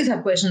I always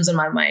have questions in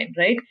my mind,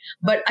 right?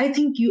 But I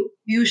think you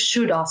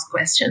should ask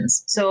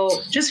questions.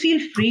 So just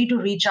feel free to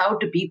reach out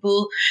to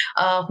people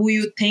who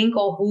you think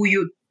or who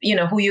you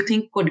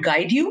think could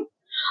guide you,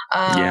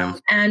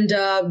 and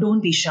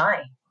don't be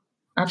shy.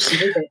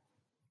 Absolutely.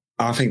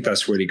 I think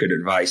that's really good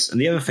advice. And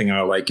the other thing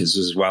I like is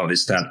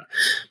that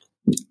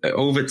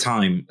over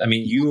time, I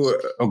mean, you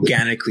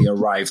organically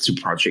arrived to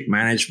project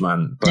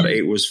management, but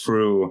it was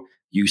through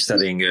you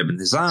studying urban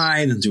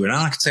design and doing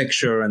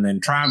architecture and then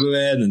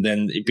traveling and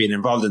then being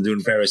involved in doing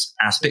various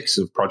aspects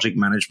of project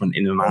management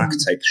in an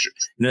architecture,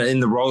 in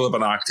the role of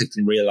an architect,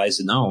 and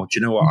realizing, oh, do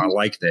you know what? I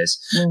like this,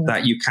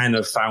 that you kind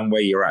of found where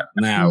you're at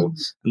now.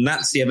 And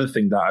that's the other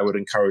thing that I would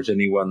encourage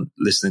anyone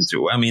listening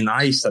to. I mean,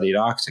 I studied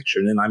architecture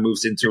and then I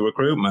moved into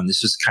recruitment.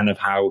 It's just kind of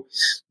how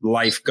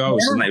life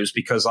goes. And it was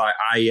because I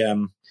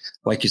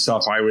like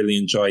yourself, I really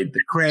enjoyed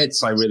the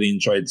crits. I really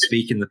enjoyed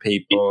speaking to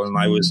people. And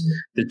I was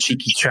the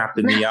cheeky chap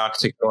in the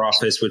architecture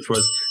office, which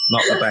was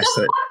not the best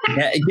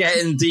at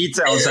getting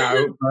details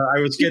out. But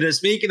I was good at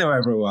speaking to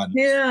everyone.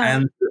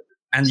 Yeah.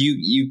 And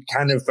you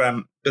kind of,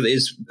 but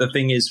the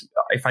thing is,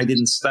 if I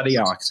didn't study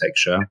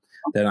architecture,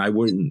 then I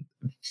wouldn't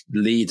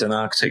lead an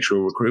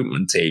architectural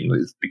recruitment team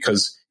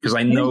because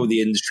I know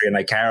the industry and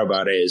I care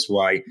about it is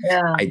why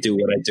I do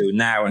what I do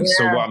now. And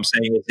so what I'm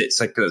saying is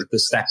it's like the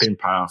stepping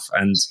path.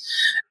 And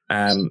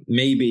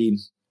maybe,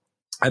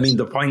 I mean,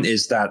 the point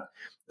is that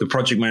the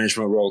project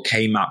management role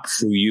came up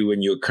through you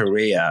and your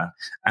career.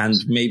 And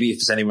maybe if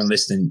there's anyone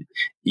listening,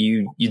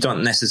 you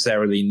don't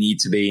necessarily need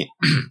to be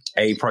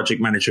a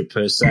project manager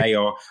per se,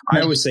 or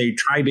I always say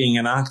try being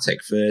an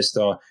architect first,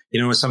 or,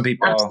 some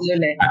people,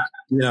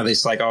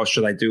 it's like, oh,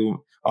 should I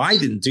do, I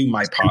didn't do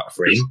my part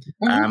 3,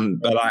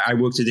 but I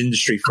worked in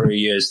industry for 3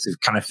 years to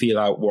kind of feel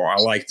out what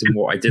I liked and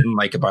what I didn't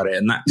like about it.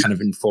 And that kind of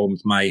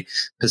informed my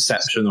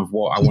perception of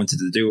what I wanted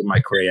to do with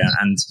my career.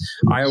 And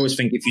I always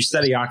think if you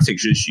study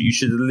architecture, you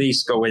should at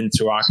least go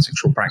into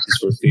architectural practice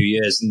for a few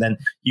years, and then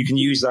you can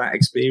use that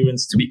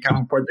experience to become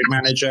a project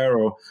manager,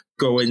 or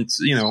go into,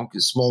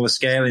 smaller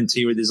scale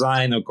interior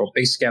design, or go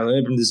big scale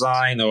urban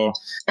design, or,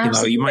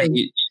 you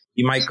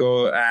might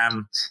go,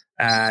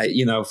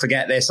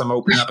 forget this, I'm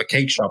opening up a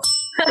cake shop.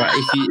 But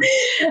if you,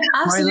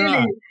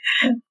 absolutely.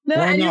 No,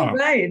 why and not? you're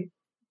right.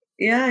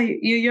 Yeah,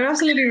 you're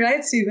absolutely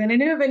right, Stephen.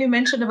 And when you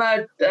mentioned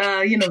about,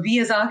 we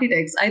as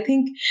architects, I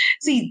think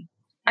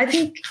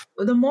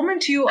the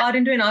moment you are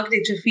into an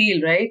architecture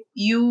field, right,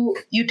 you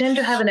tend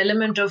to have an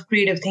element of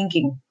creative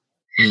thinking.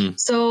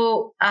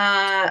 So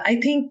I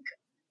think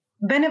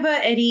whenever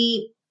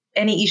any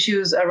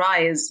issues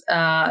arise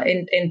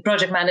in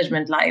project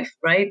management life,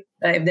 right,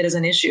 if there is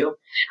an issue,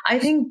 I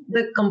think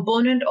the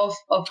component of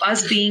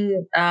us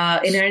being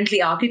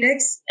inherently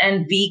architects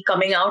and we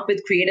coming out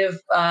with creative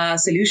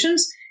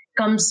solutions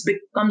comes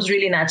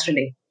really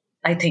naturally,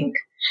 I think.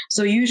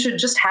 So you should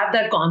just have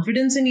that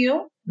confidence in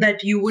you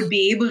that you would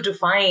be able to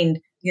find,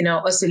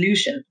 a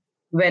solution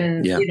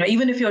when,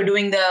 even if you're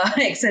doing the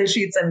Excel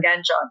sheets and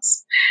Gantt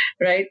charts,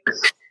 right?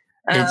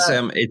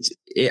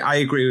 I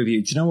agree with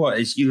you. Do you know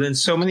what? You learn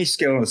so many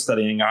skills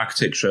studying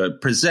architecture,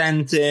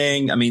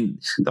 presenting. I mean,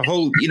 the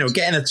whole,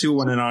 getting a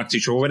 2-1 in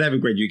architecture or whatever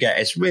grade you get,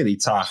 it's really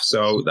tough.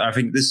 So I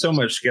think there's so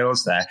much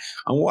skills there.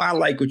 And what I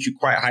like, which you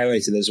quite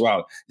highlighted as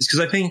well, is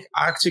because I think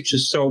architecture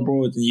is so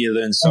broad and you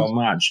learn so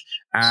much.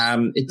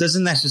 It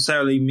doesn't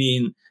necessarily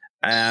mean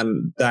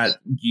that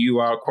you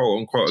are quote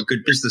unquote a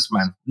good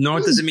businessman.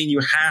 Nor does it mean you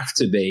have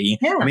to be.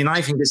 Yeah. I mean,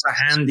 I think it's a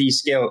handy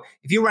skill.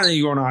 If you run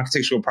your own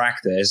architectural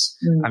practice,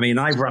 I mean,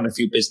 I've run a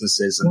few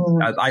businesses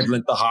and I've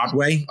learned the hard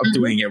way of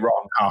doing it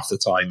wrong half the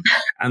time.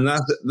 And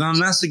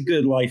that's a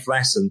good life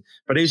lesson.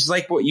 But it's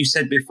like what you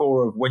said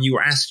before of when you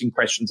were asking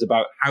questions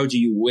about how do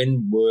you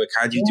win work?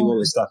 How do you do all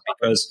this stuff?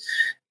 Because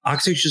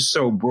architecture is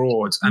so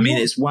broad. I mean,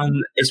 it's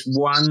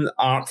one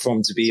art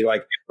form to be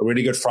like a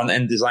really good front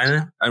end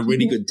designer, a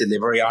really good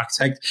delivery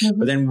architect,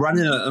 but then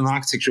running an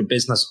architecture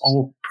business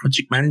or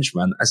project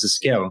management as a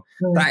skill,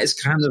 that is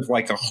kind of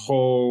like a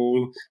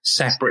whole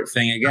separate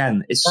thing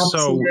again. It's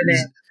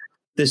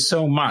there's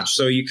so much.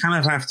 So you kind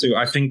of have to,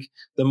 I think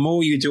the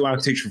more you do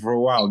architecture for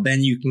a while,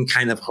 then you can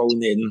kind of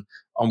hone in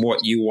on what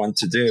you want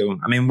to do.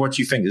 I mean, what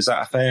do you think? Is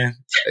that a fair?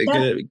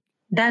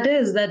 That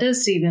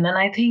is, Stephen. And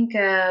I think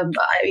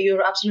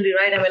you're absolutely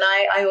right. I mean,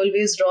 I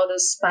always draw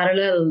this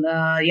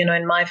parallel,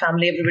 in my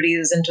family, everybody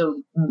is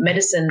into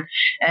medicine.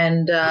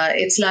 And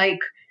it's like,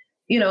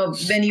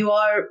 when you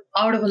are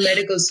out of a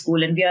medical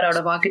school and we are out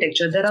of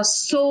architecture, there are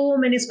so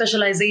many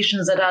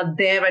specializations that are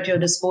there at your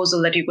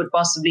disposal that you could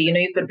possibly,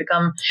 you could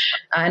become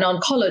an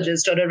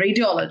oncologist or a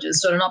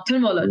radiologist or an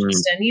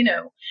ophthalmologist and,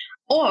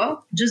 or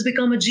just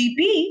become a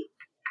GP,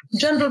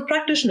 general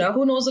practitioner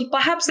who knows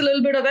perhaps a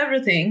little bit of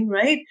everything,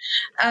 right?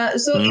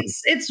 So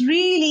it's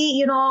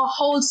really, a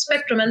whole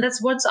spectrum. And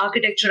that's what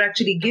architecture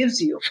actually gives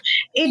you.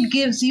 It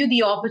gives you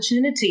the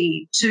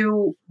opportunity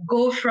to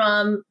go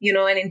from,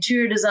 an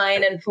interior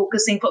design and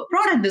focusing for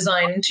product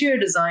design, interior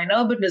design,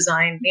 urban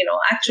design,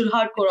 actual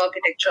hardcore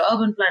architecture,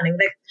 urban planning.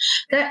 Like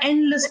there are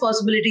endless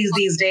possibilities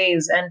these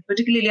days. And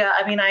particularly,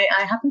 I mean, I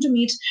happen to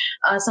meet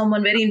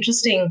someone very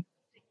interesting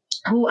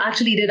who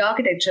actually did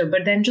architecture,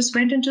 but then just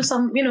went into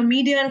some,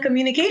 media and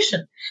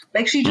communication.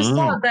 Like she just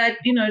thought that,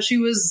 she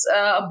was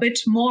a bit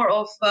more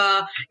of,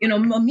 a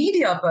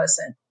media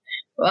person.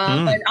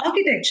 But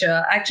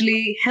architecture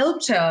actually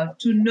helped her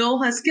to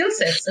know her skill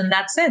sets in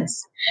that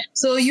sense.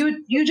 So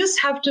you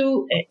just have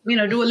to,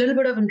 do a little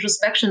bit of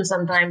introspection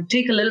sometime,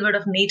 take a little bit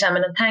of me time,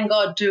 and thank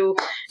God to,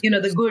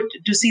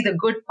 to see the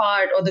good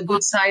part or the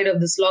good side of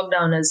this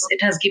lockdown is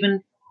it has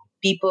given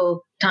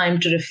people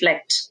time to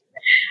reflect.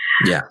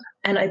 Yeah.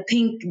 And I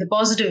think the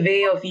positive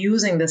way of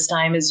using this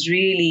time is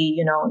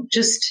really,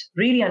 just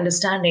really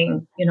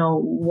understanding,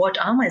 what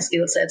are my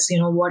skill sets?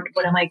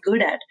 What am I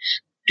good at?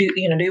 Do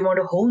you want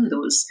to hone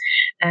those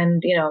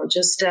and,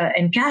 just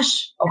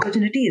encash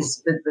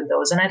opportunities with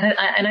those? And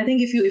I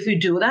think if you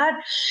do that,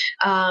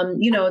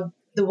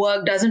 the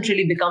work doesn't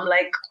really become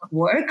like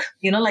work,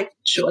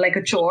 like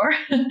a chore.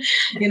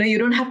 You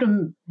don't have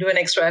to do an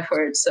extra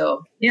effort.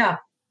 So, yeah.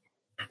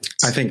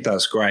 I think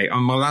that's great.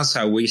 Well, that's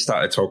how we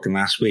started talking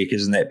last week,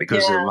 isn't it?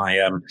 Because of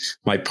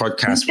my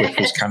podcast, which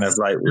was kind of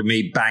like with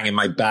me banging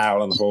my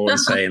barrel on the horn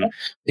saying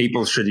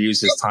people should use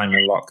this time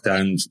in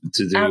lockdown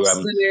to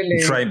do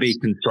try and be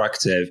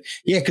constructive.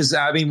 Yeah, because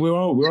I mean we're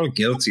all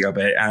guilty of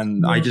it,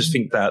 and I just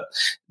think that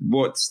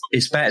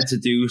it's better to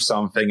do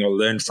something or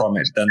learn from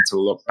it than to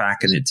look back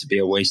and it to be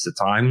a waste of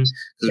time,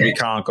 because we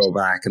can't go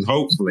back. And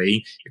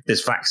hopefully, if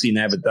this vaccine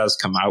ever does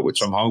come out,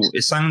 which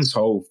it sounds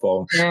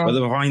hopeful, but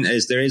the point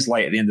is there is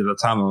light at the end of the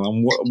tunnel.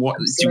 And what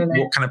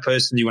kind of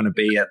person do you want to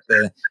be at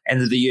the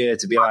end of the year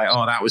to be like,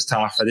 oh, that was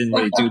tough, I didn't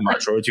really do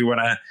much, or do you want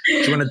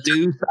to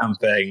do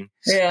something?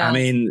 I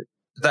mean,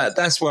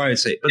 That's why I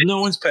say, but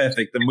no one's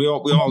perfect, and we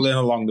all learn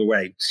along the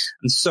way.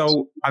 And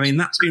so, I mean,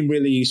 that's been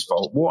really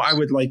useful. What I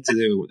would like to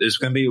do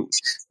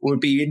would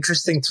be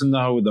interesting to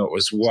know though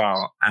as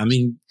well. I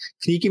mean,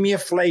 can you give me a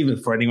flavor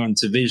for anyone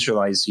to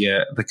visualize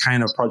the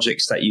kind of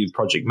projects that you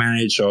project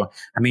manage, or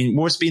I mean,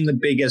 what's been the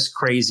biggest,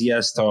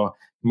 craziest, or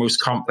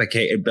most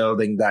complicated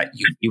building that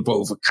you've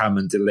overcome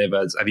and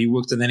delivered? Have you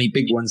worked on any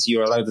big ones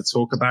you're allowed to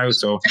talk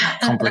about, or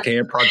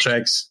complicated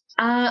projects?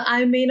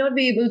 I may not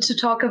be able to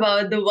talk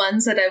about the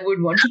ones that I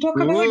would want to talk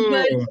about,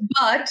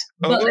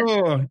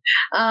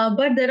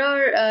 but there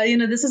are,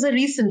 this is a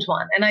recent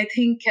one, and I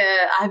think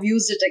I've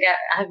used it again.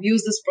 I've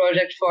used this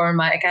project for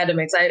my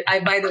academics. I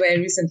by the way, I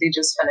recently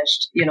just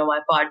finished,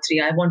 my part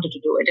 3. I wanted to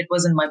do it. It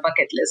was in my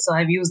bucket list, so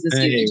I've used this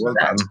year for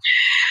that.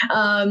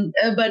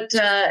 But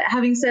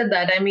having said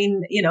that, I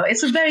mean,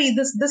 it's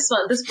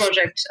this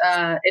project.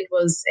 It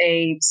was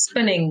a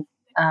spinning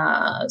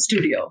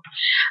studio,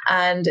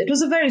 and it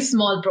was a very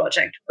small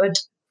project, but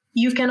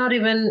you cannot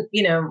even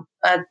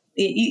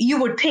you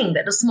would think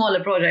that a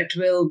smaller project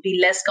will be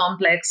less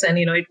complex, and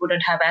it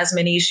wouldn't have as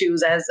many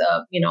issues as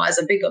a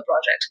bigger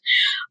project,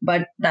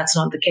 but that's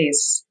not the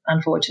case,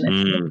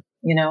 unfortunately.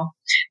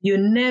 You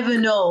never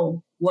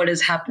know what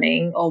is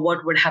happening or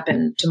what would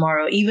happen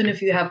tomorrow. Even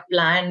if you have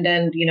planned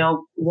and,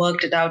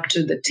 worked it out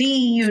to the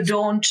T, you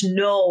don't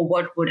know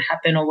what would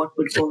happen or what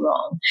would go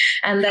wrong.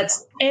 And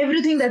that's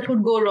everything that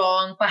would go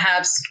wrong,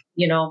 perhaps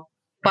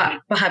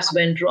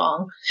went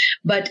wrong.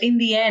 But in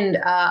the end,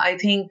 I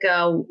think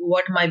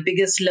what my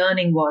biggest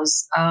learning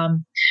was,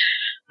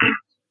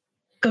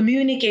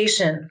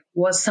 communication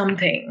was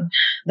something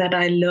that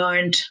I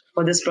learned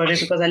for this project,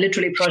 because I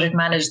literally project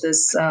managed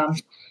this,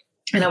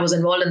 and I was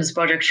involved in this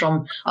project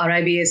from our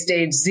IBA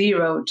stage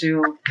 0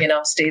 to,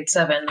 stage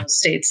 7,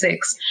 stage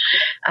 6.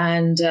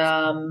 And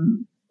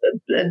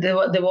there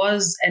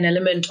was an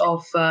element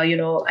of,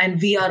 and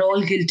we are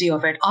all guilty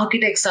of it.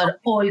 Architects are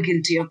all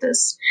guilty of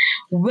this.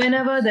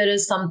 Whenever there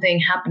is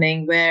something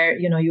happening where,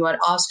 you are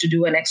asked to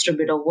do an extra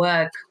bit of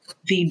work,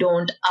 we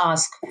don't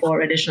ask for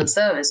additional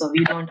service, or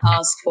we don't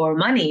ask for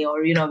money,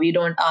 or, we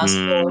don't ask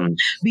for,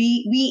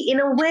 we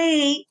in a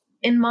way,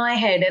 in my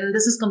head, and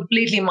this is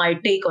completely my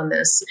take on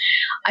this,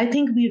 I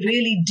think we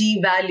really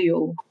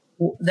devalue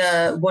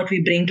what we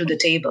bring to the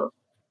table.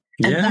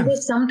 And that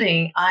is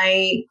something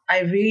I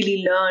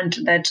really learned,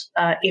 that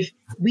if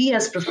we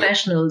as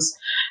professionals,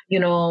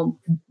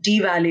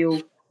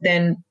 devalue,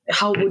 then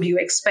how would you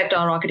expect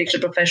our architecture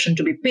profession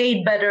to be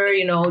paid better,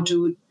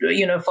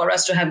 for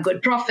us to have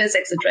good profits,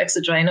 et cetera, et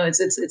cetera. I know it's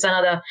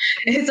another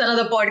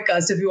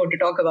podcast if you want to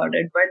talk about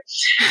it. But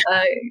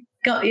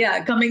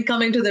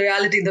coming to the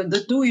reality,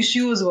 the two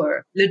issues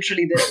were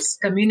literally this: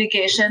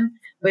 communication,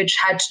 which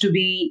had to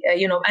be,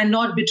 and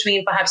not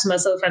between perhaps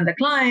myself and the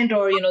client,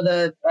 or,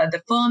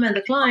 the firm and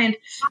the client.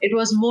 It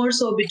was more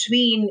so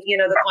between,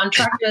 the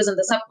contractors and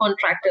the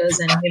subcontractors,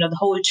 and, the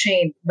whole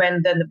chain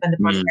when the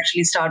project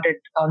actually started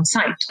on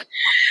site.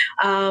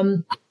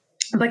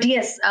 But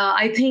yes,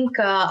 I think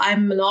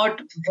I'm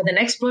not, for the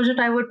next project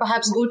I would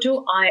perhaps go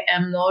to, I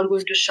am not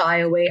going to shy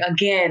away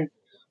again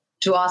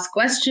to ask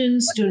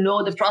questions, to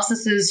know the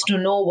processes, to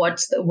know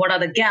what are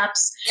the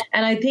gaps.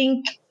 And I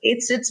think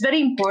it's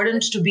very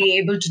important to be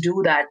able to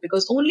do that,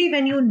 because only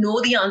when you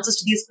know the answers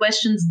to these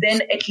questions,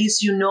 then at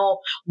least you know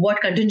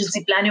what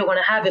contingency plan you're going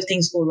to have if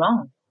things go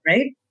wrong,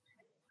 right?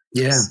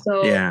 Yeah.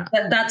 So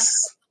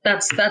that's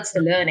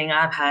the learning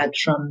I've had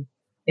from,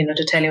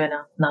 to tell you in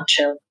a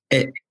nutshell.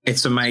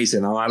 It's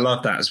amazing. And I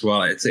love that as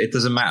well. It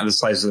doesn't matter the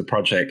size of the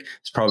project.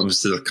 Problems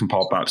still can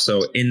pop up.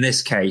 So in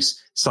this case,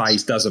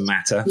 size doesn't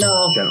matter.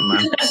 No,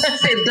 gentlemen.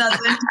 It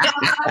doesn't.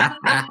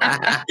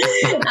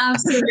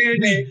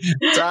 Absolutely.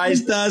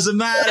 Size doesn't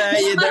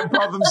matter. Then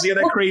problems are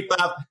going to creep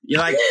up. You're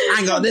like,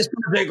 hang on, this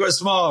project was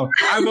small.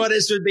 I thought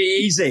this would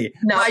be easy.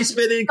 No. My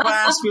spinning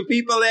class with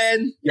people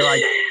in. You're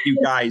like,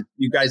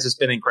 you guys are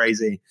spinning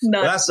crazy.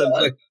 No,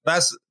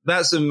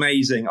 that's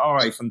amazing. All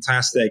right,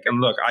 fantastic. And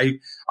look, I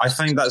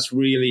think that's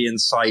really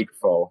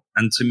insightful.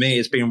 And to me,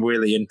 it's been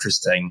really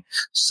interesting.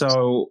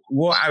 So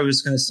what I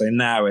was going to say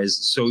now is,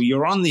 so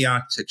you're on the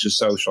Architecture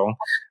Social,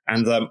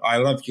 and I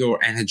love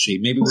your energy.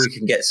 Maybe we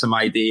can get some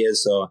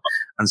ideas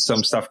and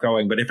some stuff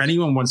going. But if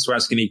anyone wants to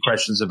ask any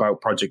questions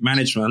about project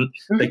management,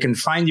 they can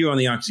find you on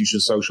the Architecture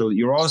Social.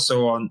 You're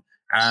also on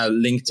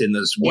LinkedIn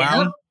as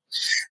well. Yeah.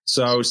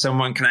 So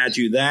someone can add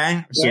you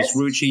there. So it's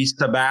Ruchi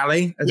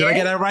Sabali. Did I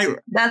get that right?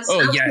 That's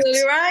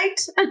absolutely right.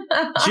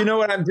 Do you know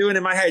what I'm doing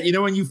in my head?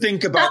 When you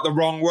think about the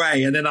wrong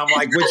way, and then I'm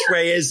like, which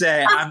way is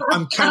it?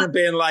 I'm kind of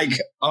being like,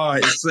 oh,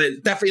 it's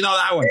definitely not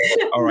that one.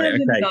 All right,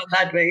 okay. Not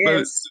that way,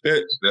 yes.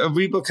 But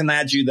people can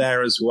add you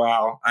there as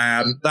well.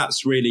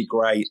 That's really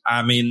great.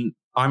 I mean,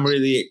 I'm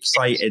really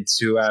excited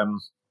to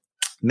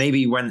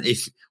maybe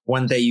if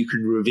one day you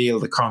can reveal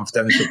the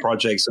confidential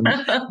projects, and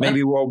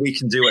maybe what we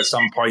can do at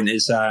some point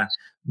is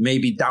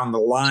maybe down the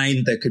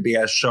line there could be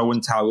a show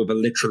and tell with a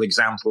literal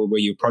example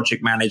where you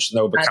project managed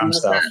and overcome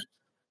stuff.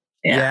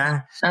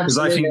 Yeah, because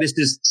I think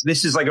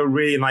this is like a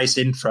really nice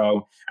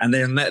intro, and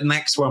then the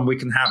next one we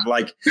can have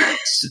like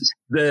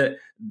the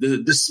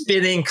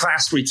spinning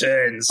class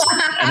returns,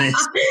 and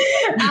it's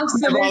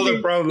absolutely all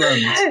the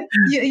problems.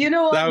 You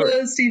know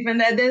what, Stephen?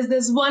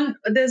 There's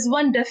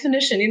one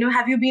definition. You know,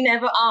 have you been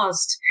ever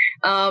asked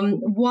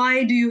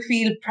why do you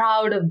feel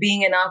proud of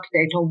being an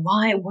architect, or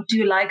what do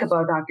you like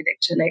about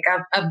architecture? Like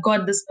I've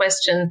got this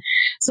question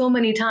so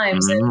many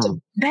times,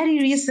 and very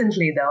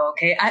recently though.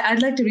 Okay,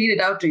 I'd like to read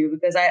it out to you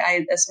because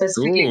I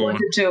specifically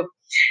wanted to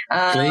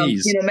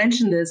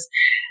mention this.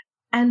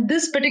 And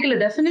this particular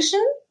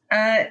definition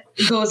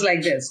goes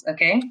like this.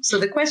 Okay, so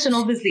the question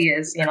obviously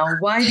is,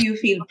 why do you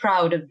feel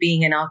proud of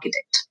being an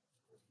architect?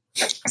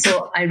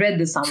 So I read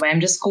this somewhere. I'm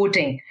just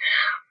quoting.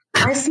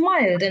 I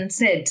smiled and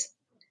said,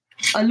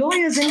 a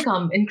lawyer's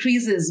income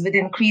increases with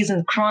increase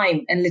in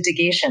crime and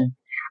litigation.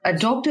 A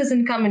doctor's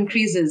income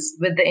increases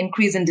with the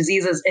increase in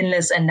diseases,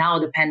 illness, and now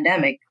the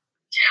pandemic.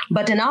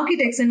 But an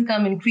architect's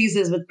income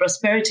increases with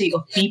prosperity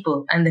of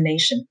people and the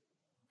nation.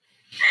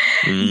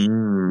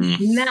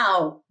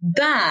 Now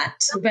that,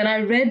 when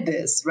I read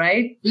this,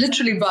 right,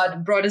 literally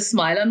brought a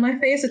smile on my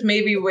face. It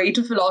may be way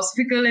too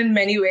philosophical in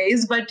many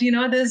ways, but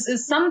this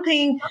is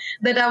something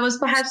that I was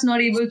perhaps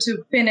not able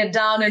to pin it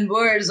down in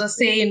words or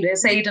say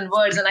it in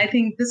words. And I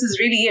think this is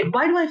really it.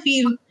 Why do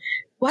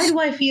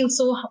I feel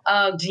so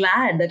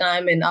glad that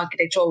I'm in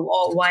architecture,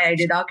 or why I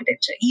did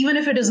architecture, even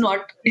if it is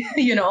not,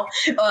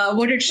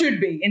 what it should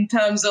be in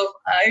terms of,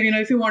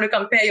 if you want to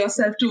compare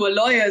yourself to a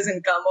lawyer's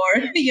income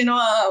or,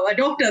 a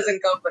doctor's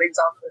income, for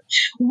example,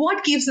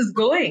 what keeps us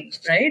going,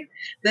 right?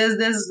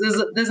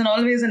 There's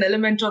always an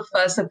element of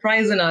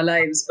surprise in our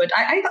lives. But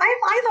I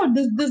thought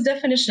this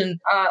definition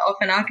of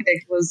an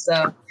architect was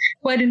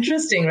quite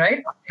interesting,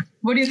 right?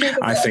 What do you think of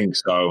that? I think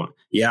so.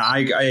 Yeah, I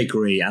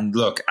agree. And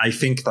look, I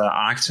think that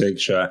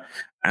architecture,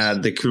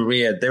 the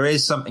career, there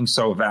is something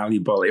so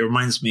valuable. It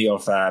reminds me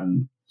of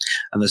an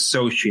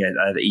associate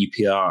at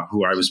EPR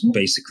who I was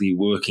basically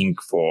working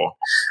for.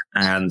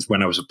 And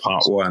when I was a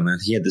part one,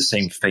 and he had the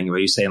same thing where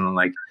he was saying,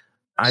 like,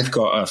 I've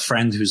got a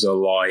friend who's a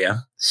lawyer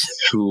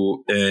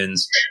who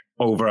earns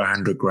over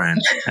 100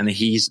 grand, and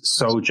he's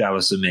so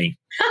jealous of me.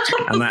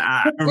 And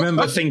I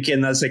remember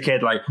thinking as a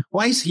kid, like,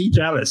 why is he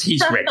jealous?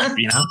 He's rich,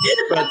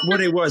 But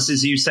what it was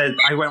is you said,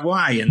 I went,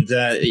 why? And,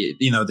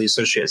 the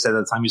associate said at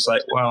the time, he's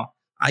like, well,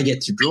 I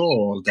get to draw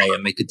all day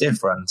and make a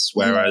difference,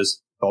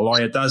 whereas the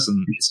lawyer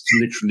doesn't. It's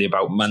literally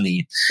about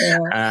money,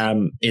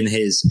 in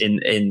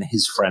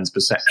his friend's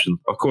perception.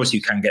 Of course,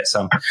 you can get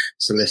some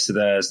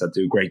solicitors that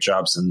do great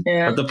jobs,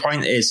 but the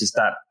point is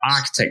that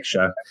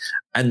architecture.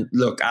 And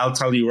look, I'll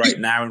tell you right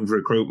now, in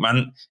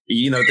recruitment,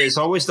 there's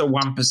always the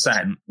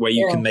 1% where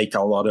you can make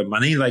a lot of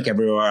money, like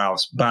everywhere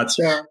else. But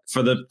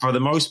for the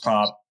most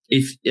part,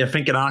 if you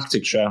think in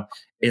architecture,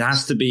 it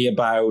has to be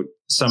about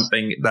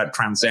something that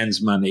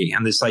transcends money.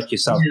 And it's like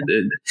yourself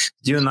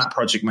doing that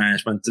project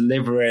management,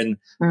 delivering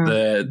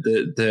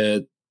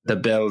the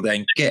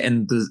building,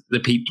 getting the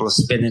people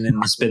spinning in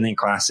the spinning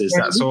classes.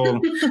 That's all.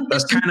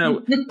 That's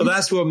but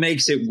that's what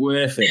makes it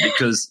worth it,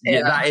 because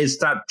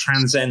that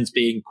transcends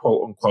being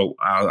quote unquote.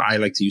 I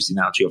like to use the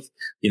analogy of,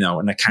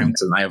 an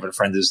accountant. I have a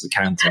friend who's an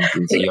accountant,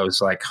 and he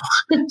was like,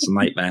 it's a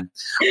nightmare.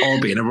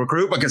 Or being a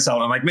recruitment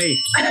consultant like me,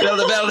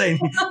 build a building,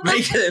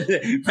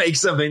 make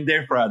something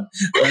different.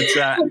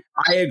 But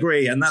I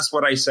agree, and that's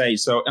what I say.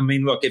 So, I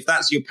mean, look, if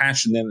that's your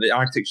passion, then the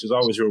architecture is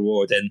always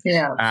rewarding.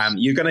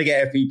 You're going to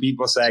get a few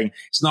people saying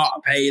it's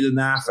not paid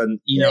enough, and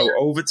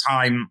over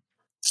time,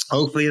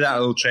 hopefully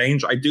that'll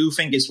change. I do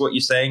think it's what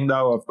you're saying,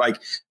 though, of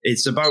like,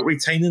 it's about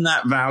retaining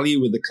that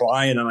value with the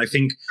client. And I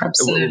think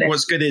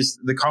what's good is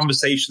the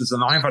conversations,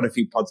 and I've had a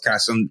few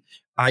podcasts, and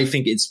I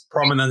think it's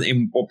prominent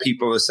in what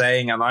people are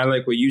saying. And I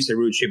like what you say,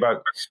 Ruchi, about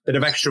a bit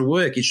of extra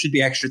work. It should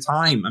be extra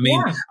time. I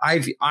mean,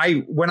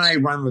 when I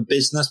ran a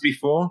business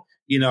before,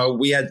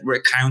 we had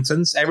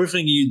accountants.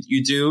 Everything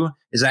you do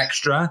is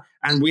extra.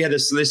 And we had a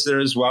solicitor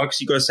as well,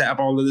 because you got to set up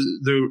all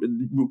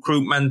the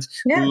recruitment,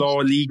 law,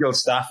 legal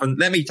stuff. And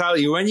let me tell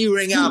you, when you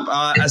ring up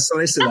a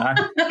solicitor,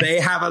 they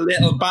have a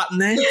little button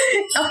there.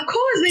 Of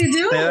course they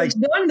do. They're like,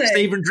 don't they?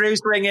 Stephen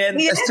Drew's ringing.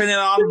 Let's turn it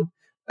on.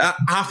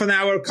 Half an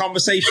hour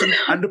conversation,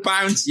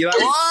 £100. You're like,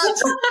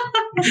 what?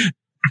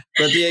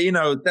 But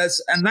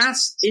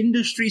that's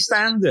industry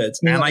standard.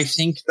 Yeah. And I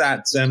think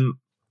that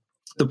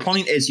the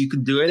point is, you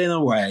can do it in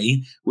a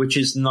way which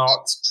is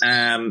not,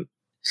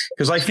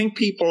 because I think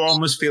people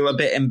almost feel a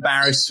bit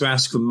embarrassed to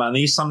ask for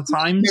money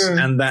sometimes,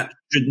 and that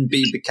shouldn't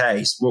be the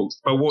case.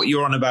 But what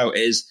you're on about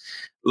is,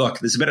 look,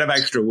 there's a bit of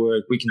extra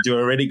work. We can do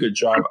a really good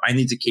job. I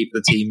need to keep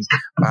the team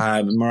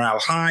morale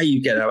high.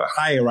 You get a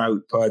higher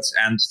output,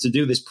 and to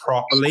do this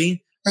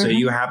properly, so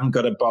you haven't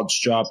got a bodge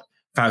job,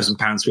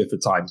 £1,000 worth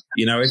of time.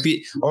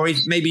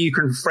 If maybe you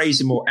can phrase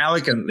it more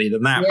elegantly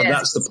than that, but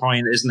that's the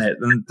point, isn't it?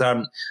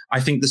 And I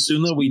think the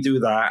sooner we do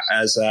that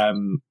as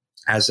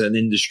an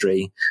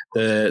industry,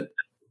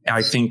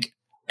 I think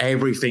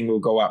everything will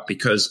go up,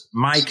 because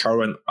my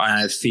current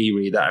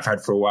theory that I've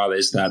had for a while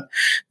is that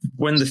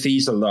when the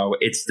fees are low,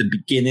 it's the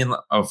beginning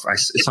of,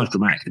 it's not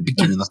dramatic, the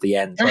beginning of the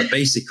end, but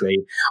basically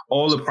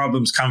all the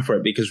problems come for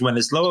it, because when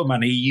it's lower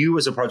money, you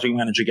as a project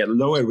manager get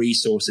lower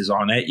resources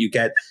on it. You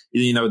get,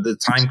 the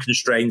time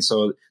constraints,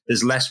 or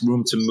there's less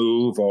room to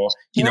move, or,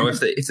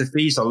 if the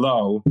fees are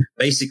low,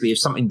 basically if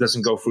something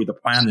doesn't go through the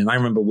planning, I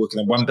remember working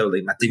at one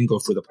building that didn't go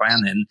through the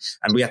planning,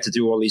 and we had to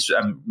do all these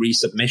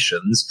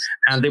resubmissions,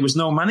 and there was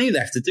no money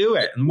left to do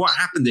it. And what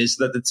happened is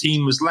that the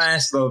team was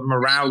less, the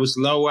morale was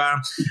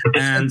lower,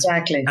 and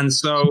exactly. and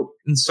so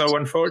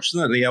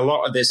unfortunately, a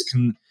lot of this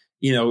can,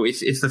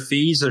 if the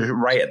fees are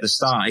right at the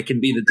start, it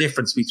can be the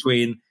difference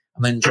between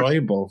an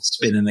enjoyable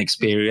spinning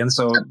experience,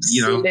 or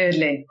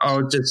Absolutely.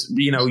 or just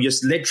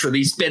just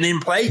literally spinning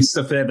plates,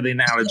 to further the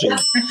analogy.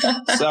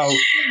 So,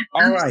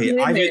 all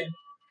right,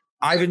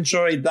 I've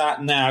enjoyed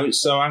that now.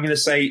 So I'm going to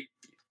say,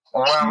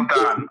 well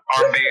done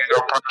on being a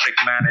project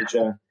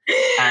manager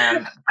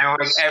and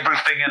doing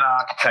everything in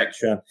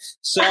architecture.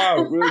 So,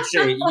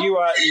 Ruchi,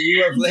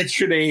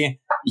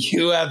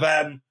 you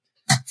have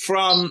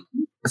from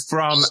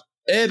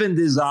urban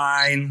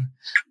design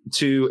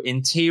to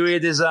interior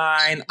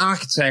design,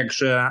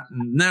 architecture,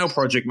 now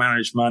project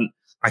management.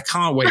 I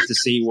can't wait to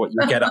see what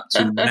you get up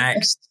to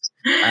next.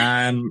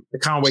 I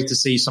can't wait to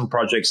see some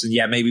projects, and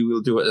maybe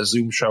we'll do it a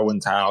Zoom show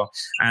and tell.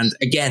 And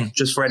again,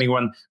 just for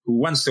anyone who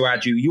wants to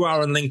add you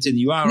are on LinkedIn,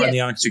 you are on the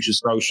Architecture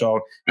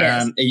Social,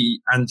 and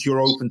you're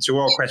open to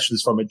all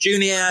questions from a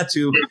junior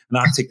to an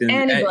architect,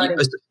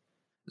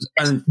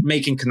 and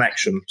making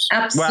connections.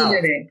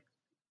 Absolutely. Well,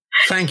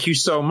 thank you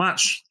so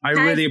much. I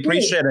really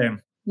appreciate it.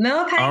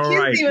 No, thank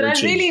you, Stephen. I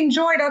really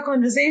enjoyed our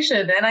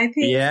conversation, and I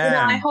think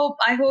I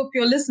hope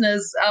your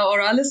listeners or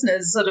our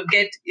listeners sort of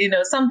get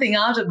something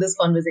out of this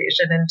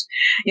conversation.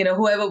 And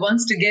whoever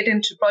wants to get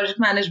into project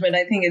management,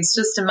 I think it's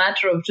just a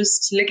matter of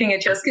just looking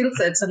at your skill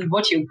sets and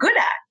what you're good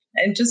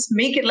at, and just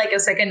make it like a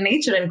second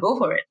nature and go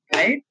for it,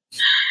 right?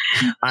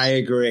 I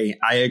agree.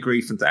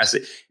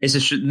 Fantastic.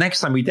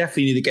 Next time we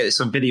definitely need to get this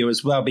on video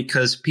as well,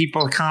 because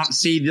people can't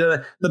see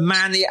the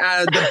man,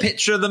 the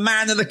picture of the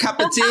man and the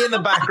cup of tea in the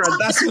background.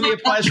 That's going to be a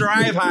pleasure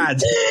I've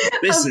had.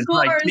 This is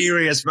like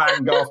serious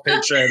Van Gogh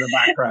picture in the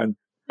background.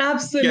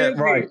 Absolutely. Yeah,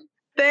 right.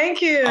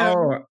 Thank you.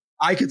 Oh,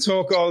 I could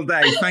talk all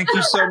day. Thank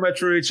you so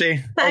much,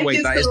 Ruchi.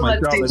 That is my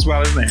job as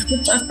well, isn't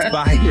it?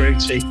 Bye,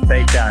 Ruchi.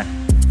 Take care.